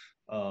China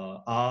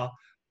are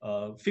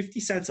 50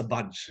 cents a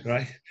bunch,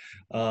 right?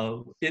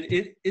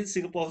 In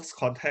Singapore's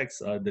context,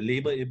 the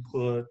labor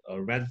input,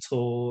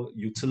 rental,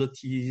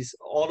 utilities,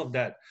 all of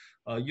that,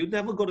 you're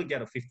never going to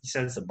get a 50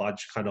 cents a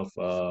bunch kind of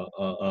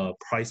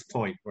price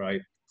point,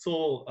 right?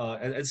 So,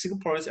 and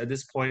Singaporeans at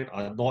this point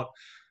are not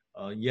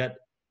yet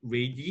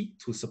ready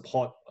to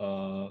support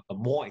a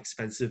more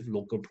expensive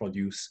local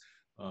produce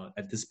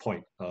at this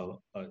point.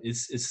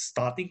 It's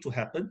starting to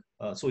happen.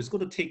 So it's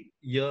going to take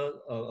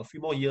a few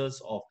more years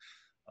of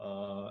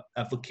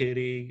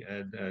advocating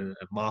and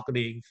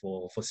marketing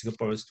for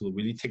Singaporeans to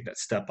really take that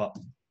step up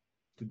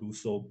to do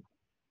so.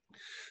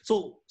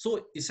 So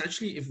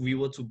essentially, if we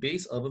were to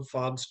base urban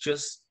farms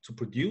just to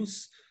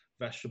produce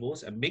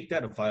vegetables and make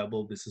that a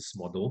viable business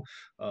model,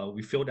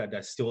 we feel that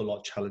there's still a lot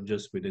of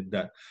challenges within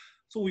that.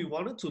 So we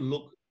wanted to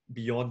look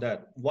beyond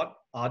that. What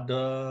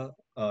other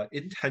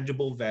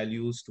intangible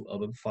values do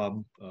urban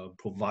farm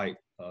provide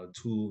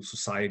to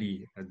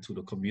society and to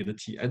the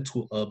community and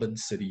to urban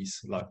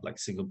cities like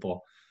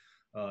Singapore?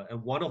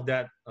 And one of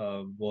that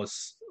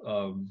was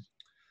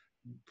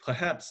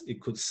perhaps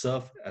it could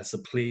serve as a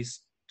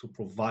place to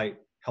provide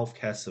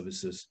healthcare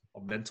services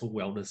or mental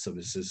wellness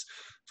services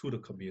to the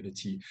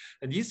community.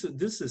 And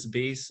this is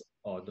based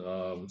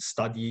on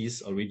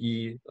studies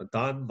already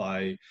done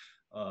by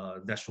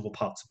National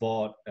Parks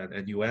Board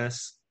and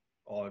NUS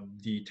on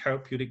the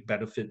therapeutic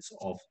benefits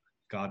of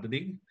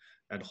gardening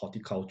and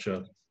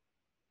horticulture.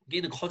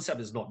 Again, the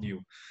concept is not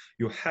new.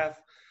 You have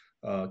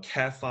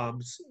care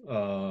farms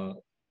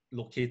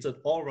located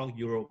all around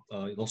Europe,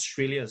 in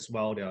Australia as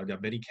well. There are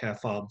many care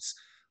farms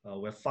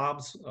where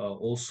farms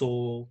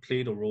also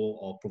play the role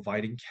of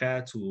providing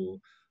care to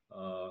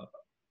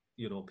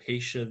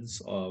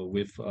patients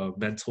with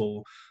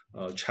mental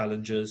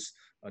challenges.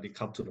 They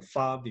come to the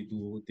farm,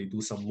 they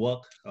do some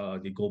work,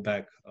 they go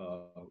back a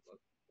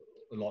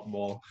lot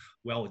more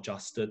well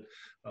adjusted,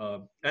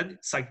 and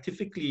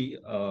scientifically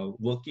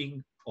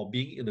working or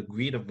being in a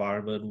green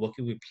environment,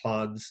 working with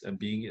plants and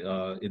being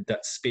in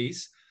that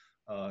space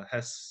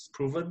has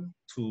proven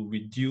to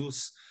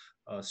reduce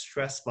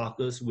stress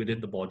markers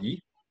within the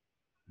body.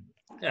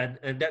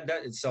 And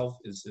that itself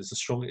is a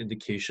strong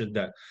indication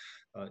that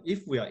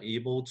if we are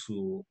able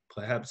to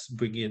perhaps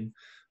bring in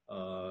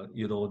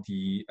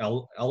the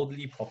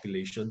elderly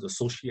population, the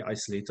socially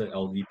isolated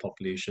elderly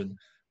population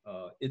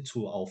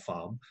into our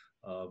farm,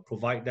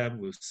 provide them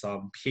with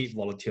some paid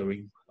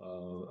volunteering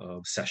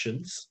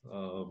sessions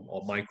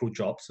or micro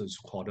jobs, as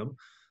we call them.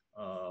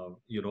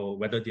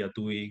 Whether they are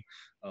doing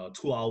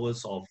 2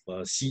 hours of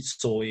seed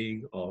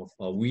sowing, of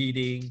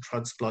weeding,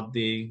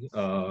 transplanting,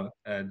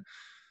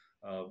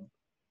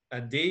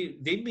 and they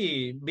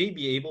may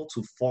be able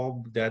to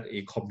form that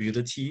a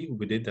community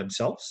within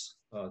themselves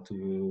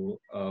to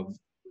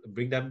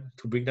bring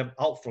them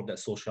out from that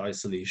social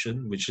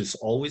isolation, which is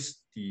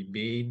always the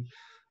main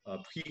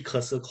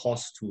precursor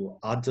cause to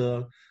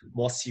other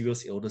more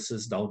serious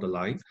illnesses down the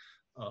line,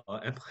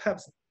 and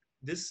perhaps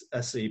this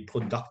as a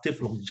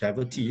productive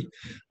longevity.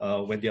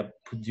 When they're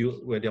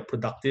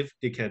productive,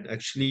 they can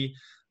actually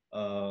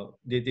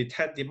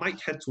they might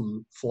tend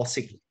to fall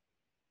sick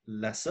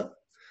lesser,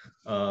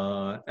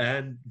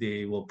 and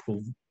they will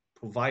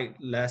provide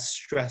less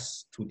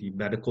stress to the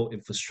medical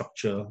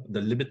infrastructure,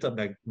 the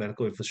limited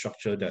medical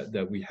infrastructure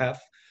that we have.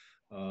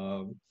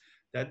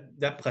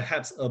 That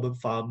perhaps urban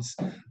farms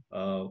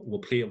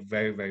will play a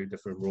very, very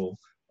different role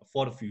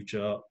for the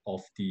future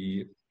of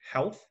the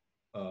health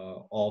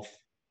of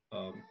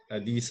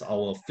at least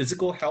our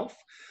physical health,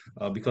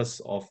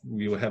 because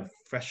we will have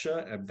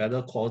fresher and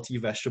better quality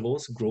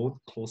vegetables grown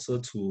closer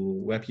to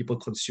where people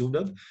consume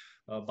them,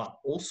 but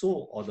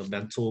also on the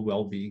mental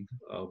well-being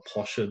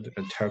portion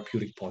and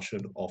therapeutic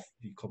portion of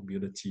the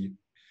community.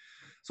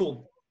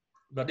 So,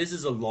 but this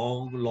is a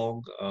long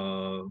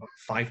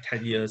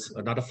 5-10 years,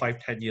 another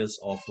 5-10 years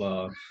of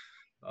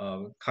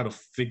kind of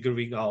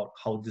figuring out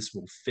how this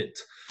will fit.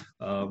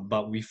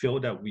 But we feel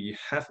that we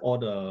have all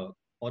the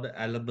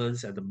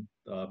elements and the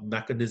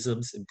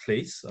mechanisms in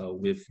place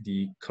with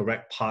the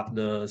correct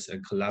partners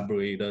and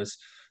collaborators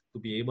to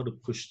be able to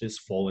push this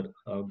forward.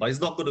 But it's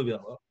not going to be,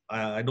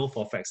 I know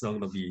for a fact it's not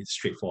going to be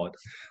straightforward.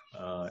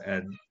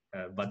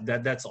 But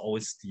that's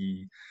always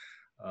the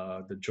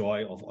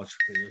joy of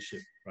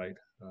entrepreneurship, right?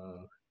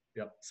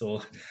 Yeah.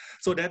 So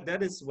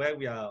that is where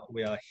we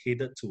are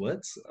headed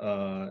towards,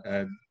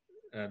 and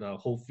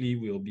hopefully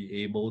we'll be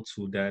able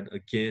to then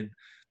again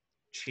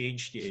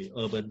change the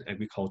urban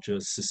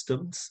agriculture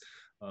systems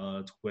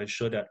to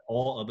ensure that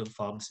all urban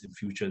farms in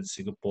future in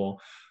Singapore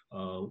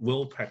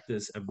will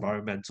practice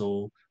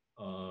environmental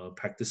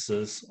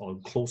practices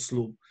on closed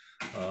loop.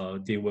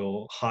 They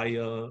will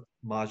hire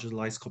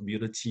marginalized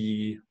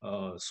community,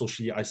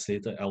 socially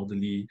isolated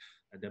elderly,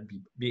 and then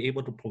be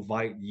able to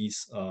provide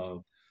these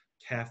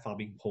care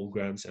farming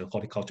programs and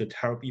horticulture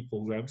therapy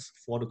programs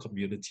for the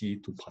community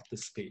to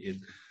participate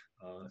in.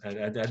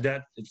 And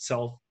that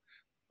itself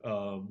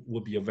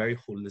will be a very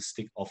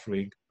holistic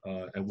offering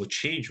and will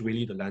change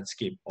really the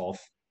landscape of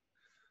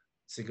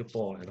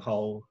Singapore and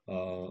how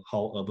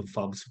urban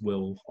farms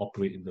will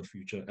operate in the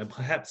future, and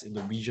perhaps in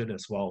the region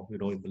as well.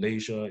 In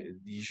Malaysia,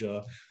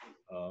 Indonesia,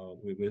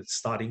 we're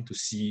starting to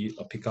see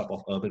a pickup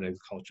of urban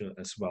agriculture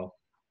as well.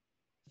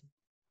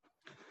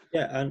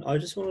 Yeah, and I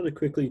just wanted to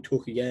quickly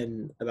talk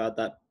again about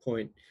that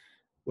point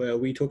where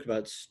we talked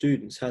about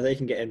students, how they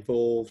can get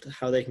involved,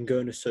 how they can go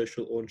into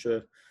social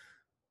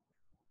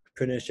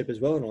entrepreneurship as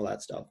well, and all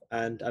that stuff.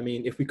 And I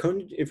mean, if we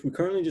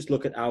currently just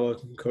look at our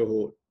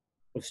cohort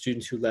of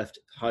students who left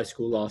high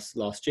school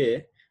last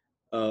year,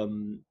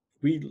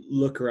 we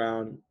look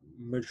around.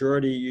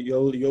 Majority,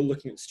 you're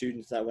looking at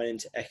students that went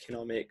into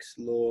economics,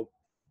 law,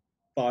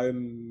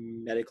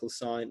 biomedical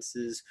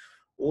sciences,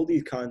 all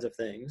these kinds of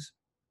things.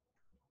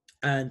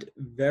 And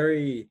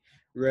very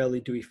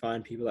rarely do we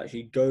find people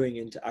actually going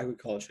into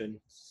agriculture and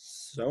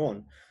so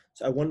on.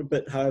 So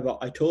however,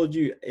 I told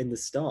you in the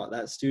start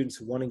that students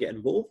want to get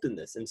involved in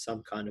this in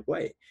some kind of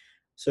way.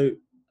 So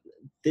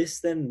this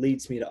then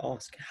leads me to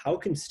ask, how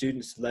can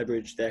students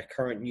leverage their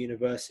current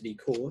university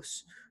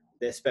course,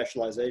 their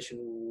specialization,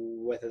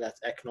 whether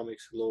that's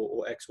economics, law,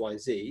 or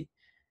XYZ,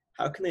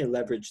 how can they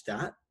leverage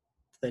that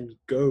then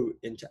go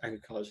into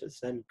agriculture,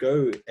 then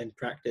go and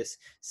practice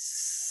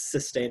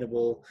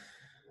sustainable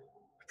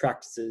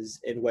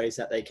practices in ways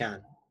that they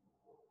can?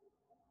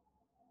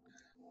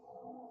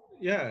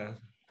 Yeah.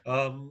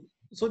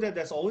 so that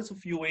there's always a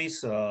few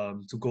ways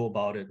to go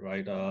about it,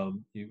 right?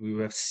 We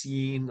have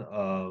seen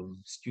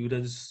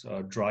students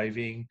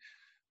driving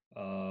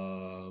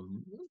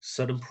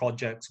certain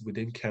projects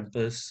within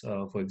campus.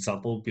 For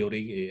example,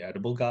 building a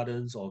edible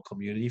gardens or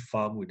community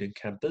farm within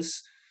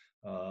campus,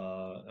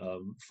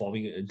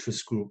 forming an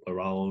interest group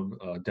around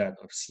that.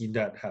 I've seen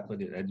that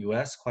happen in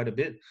NUS quite a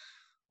bit.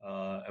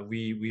 And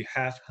we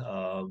have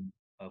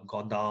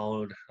gone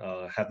down,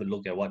 have a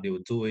look at what they were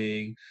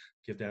doing,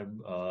 give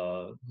them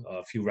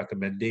a few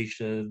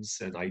recommendations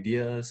and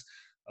ideas.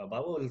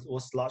 But it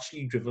was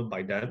largely driven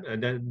by them,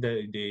 and then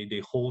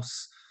they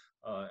host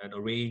and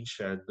arrange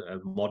and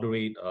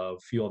moderate a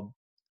few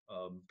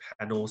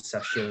panel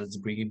sessions,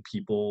 bringing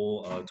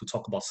people to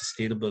talk about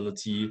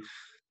sustainability.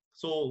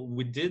 So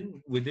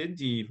within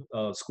the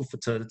school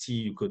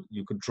fraternity,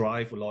 you could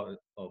drive a lot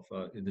of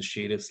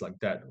initiatives like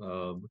that.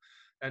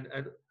 And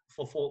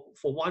for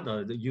one,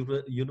 the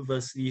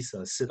universities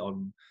sit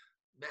on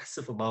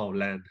massive amount of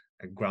land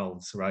and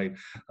grounds, right?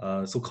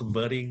 So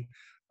converting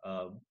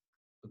a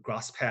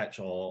grass patch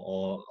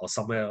or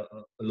somewhere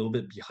a little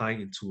bit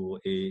behind into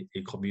a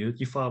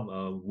community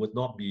farm would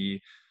not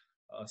be,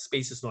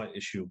 space is not an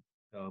issue.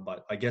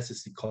 But I guess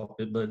it's the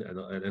commitment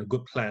and a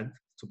good plan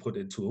to put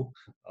into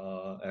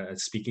and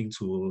speaking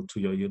to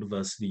your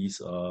universities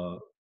to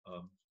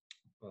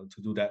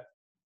do that.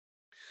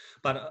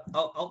 But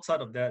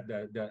outside of that,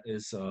 there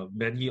is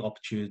many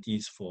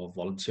opportunities for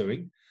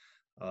volunteering,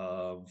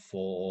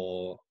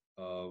 for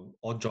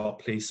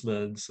on-job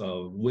placements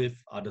with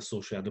other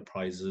social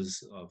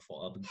enterprises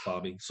for urban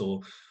farming.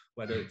 So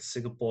whether it's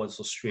Singapore, it's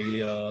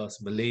Australia,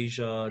 it's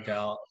Malaysia, there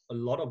are a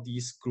lot of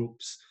these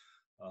groups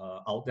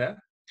out there.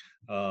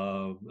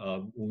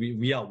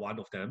 We are one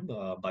of them,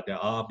 but there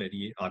are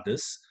many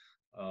others.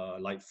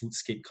 Like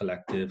Foodscape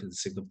Collective in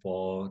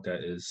Singapore,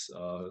 there is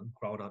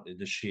Ground Up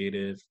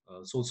Initiative.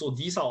 So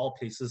these are all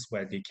places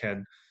where they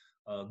can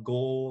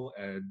go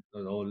and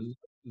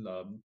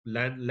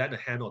lend a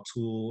hand or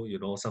two.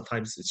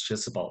 Sometimes it's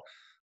just about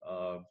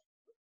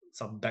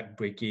some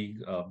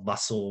back-breaking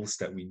muscles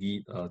that we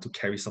need to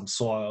carry some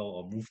soil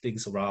or move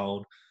things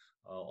around.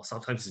 Or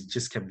sometimes it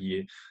just can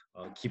be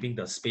keeping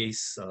the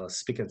space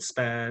spick and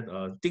span.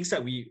 Things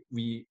that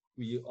we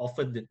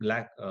often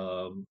lack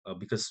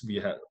because we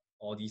had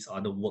all these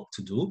other work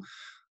to do.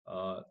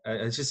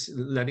 And just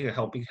lending a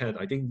helping hand.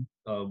 I think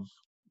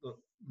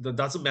it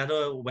doesn't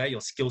matter where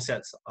your skill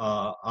sets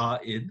are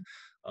in.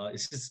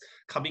 It's just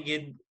coming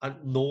in and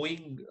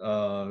knowing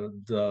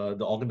the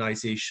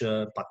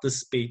organization,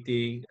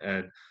 participating,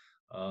 and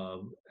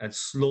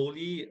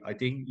slowly, I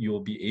think you'll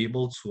be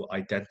able to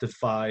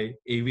identify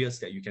areas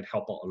that you can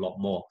help out a lot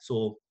more.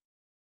 So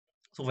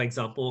for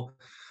example,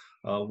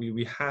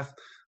 we have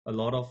a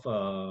lot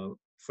of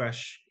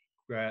fresh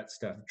grads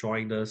that have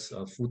joined us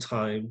full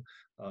time.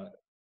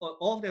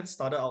 All of them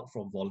started out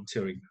from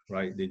volunteering,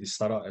 right? They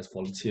start out as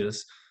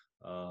volunteers,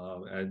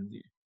 and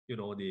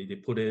they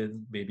put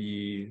in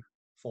maybe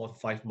 4 to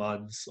 5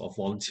 months of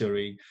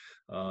volunteering,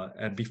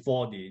 and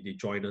before they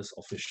join us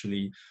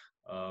officially.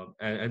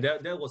 And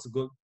that was a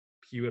good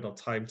period of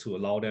time to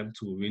allow them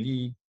to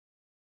really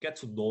get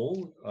to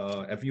know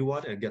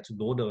everyone and get to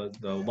know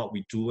the what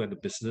we do and the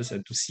business,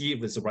 and to see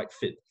if it's the right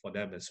fit for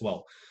them as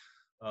well.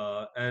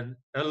 And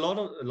a lot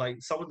of,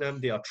 like, some of them,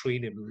 they are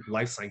trained in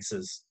life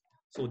sciences,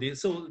 so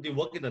they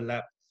work in the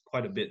lab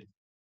quite a bit.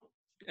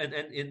 And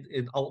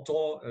in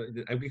outdoor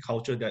in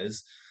agriculture, there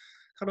is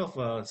kind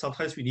of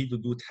sometimes we need to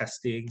do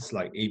testings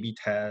like A/B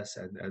tests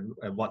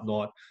and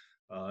whatnot.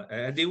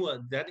 And they were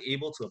then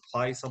able to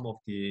apply some of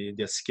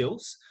their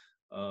skills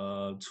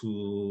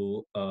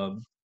to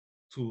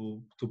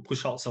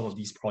push out some of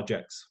these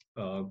projects.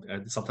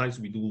 And sometimes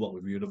we do work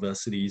with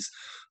universities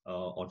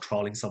on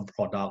trialing some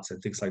products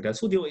and things like that.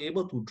 So they were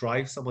able to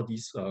drive some of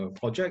these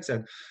projects,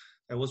 and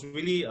it was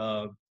really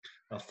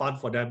fun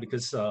for them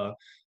because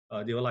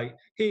they were like,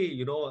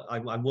 hey,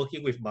 I'm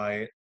working with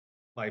my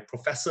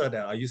professor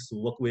that I used to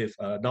work with.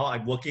 Now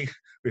I'm working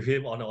with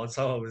him on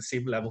some of the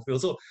same level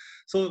field.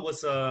 So it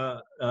was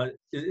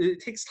it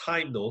takes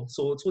time though.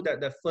 So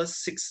that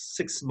first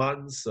six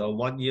months,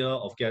 1 year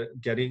of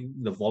getting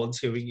the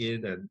volunteering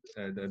in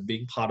and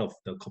being part of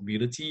the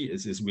community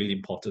is really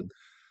important.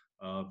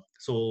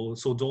 So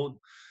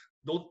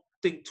don't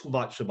think too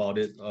much about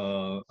it,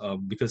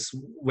 because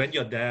when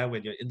you're there,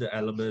 when you're in the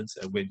elements,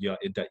 and when you're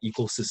in the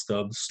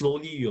ecosystem,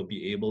 slowly you'll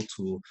be able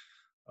to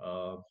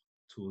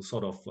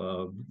sort of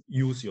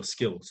use your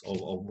skills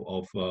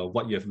of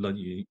what you have learned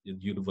in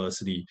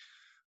university.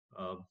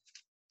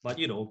 But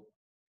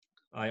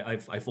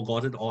I've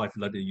forgotten all I've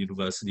learned in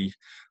university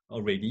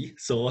already.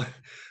 So,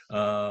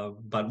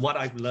 but what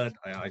I've learned,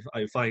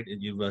 I find in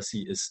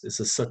university is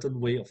a certain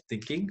way of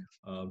thinking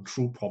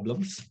through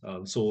problems.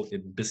 So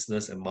in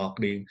business and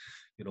marketing,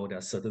 there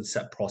are certain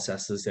set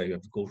processes that you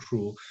have to go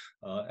through,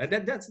 and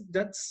then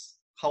that's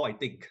how I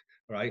think,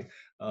 right?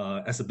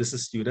 As a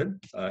business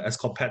student, as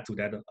compared to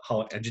that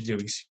how an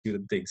engineering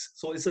student thinks.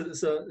 So it's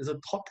a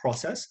thought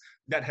process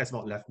that has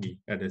not left me,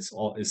 and it's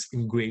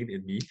ingrained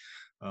in me.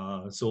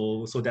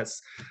 So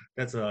that's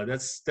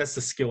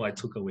the skill I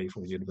took away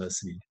from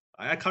university.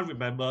 I can't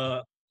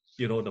remember,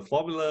 the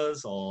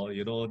formulas or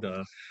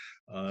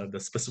the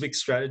specific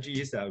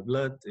strategies that I've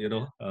learned,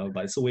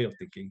 but it's a way of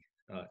thinking,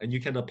 and you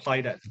can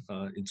apply that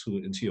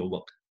into your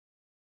work.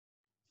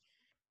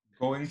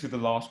 Going to the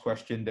last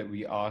question that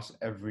we ask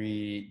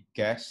every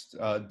guest,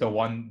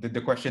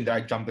 the question that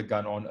I jumped the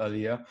gun on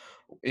earlier.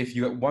 If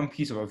you had one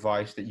piece of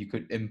advice that you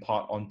could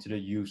impart onto the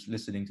youth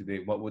listening today,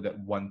 what would that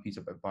one piece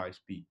of advice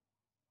be?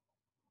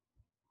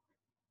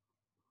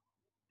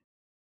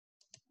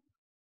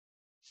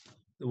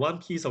 One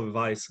piece of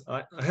advice.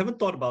 I haven't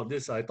thought about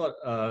this. I thought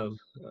I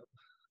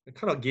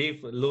kind of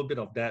gave a little bit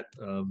of that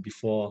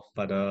before,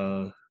 but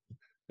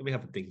let me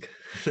have a think.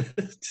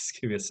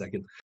 Just give me a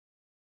second.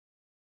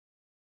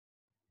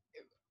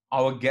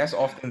 Our guests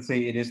often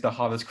say it is the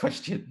hardest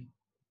question.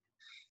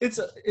 It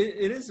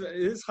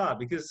is hard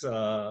because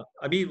I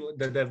mean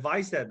the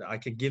advice that I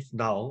can give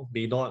now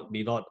may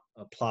not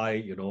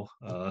apply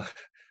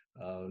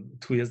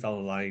 2 years down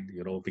the line,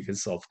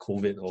 because of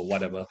COVID or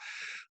whatever.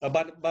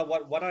 But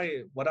what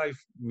I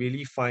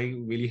really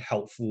find really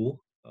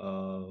helpful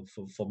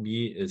for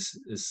me is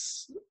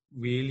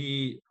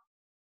really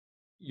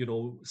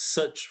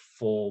search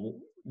for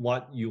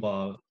what you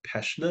are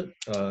passionate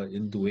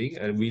in doing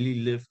and really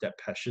live that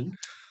passion,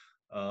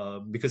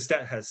 because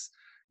that has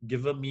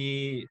given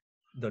me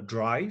the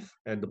drive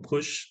and the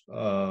push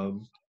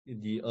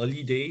in the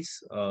early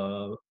days,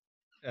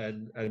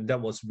 and that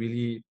was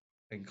really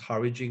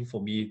encouraging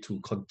for me to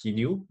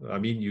continue. I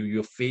mean,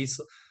 you face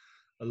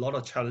a lot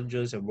of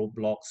challenges and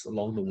roadblocks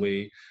along the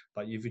way,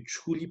 but if you're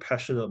truly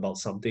passionate about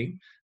something,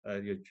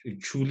 you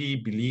truly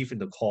believe in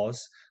the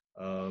cause,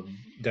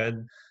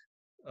 then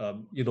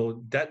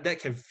that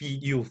can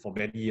feed you for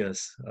many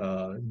years.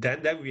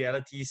 Then that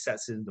reality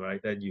sets in, right?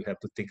 Then you have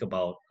to think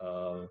about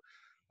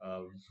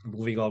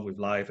moving on with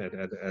life, and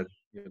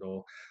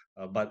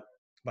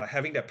but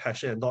having that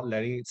passion and not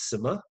letting it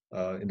simmer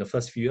in the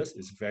first few years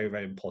is very,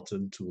 very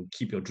important to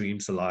keep your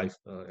dreams alive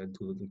and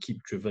to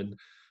keep driven.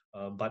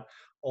 But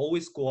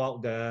always go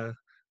out there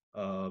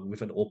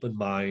with an open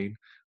mind.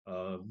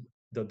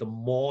 The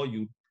more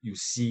you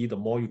see, the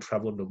more you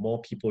travel, the more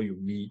people you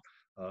meet,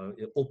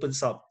 it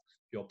opens up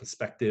your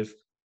perspective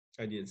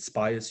and it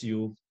inspires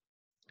you.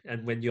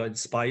 And when you're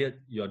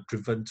inspired, you're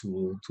driven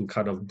to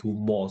kind of do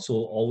more. So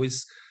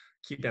always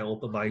keep an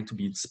open mind to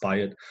be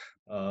inspired.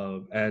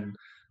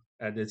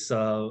 And it's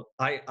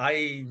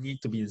I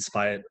need to be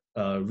inspired,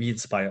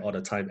 re-inspired all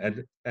the time.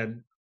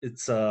 And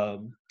it's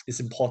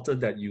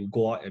important that you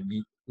go out and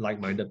meet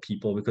like-minded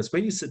people, because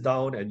when you sit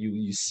down and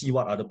you see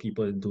what other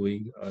people are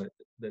doing,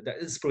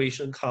 that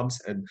inspiration comes,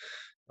 and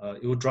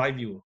it will drive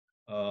you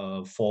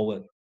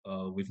forward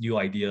with new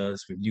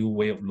ideas, with new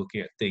way of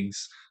looking at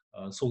things.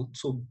 So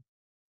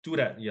do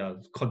that. Yeah,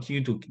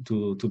 continue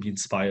to be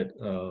inspired,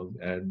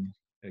 and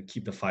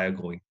keep the fire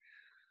going.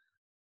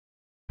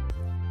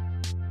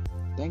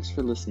 Thanks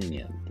for listening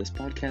in. This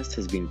podcast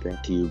has been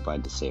brought to you by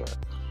Desare,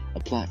 a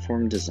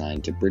platform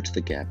designed to bridge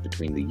the gap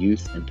between the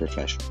youth and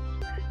professionals.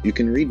 You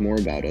can read more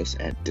about us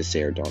at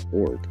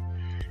desare.org,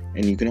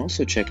 and you can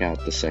also check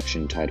out the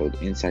section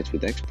titled Insights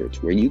with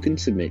Experts, where you can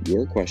submit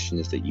your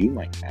questions that you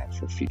might have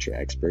for future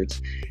experts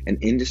and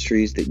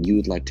industries that you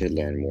would like to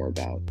learn more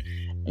about.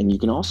 And you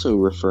can also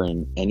refer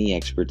in any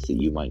experts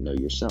that you might know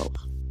yourself.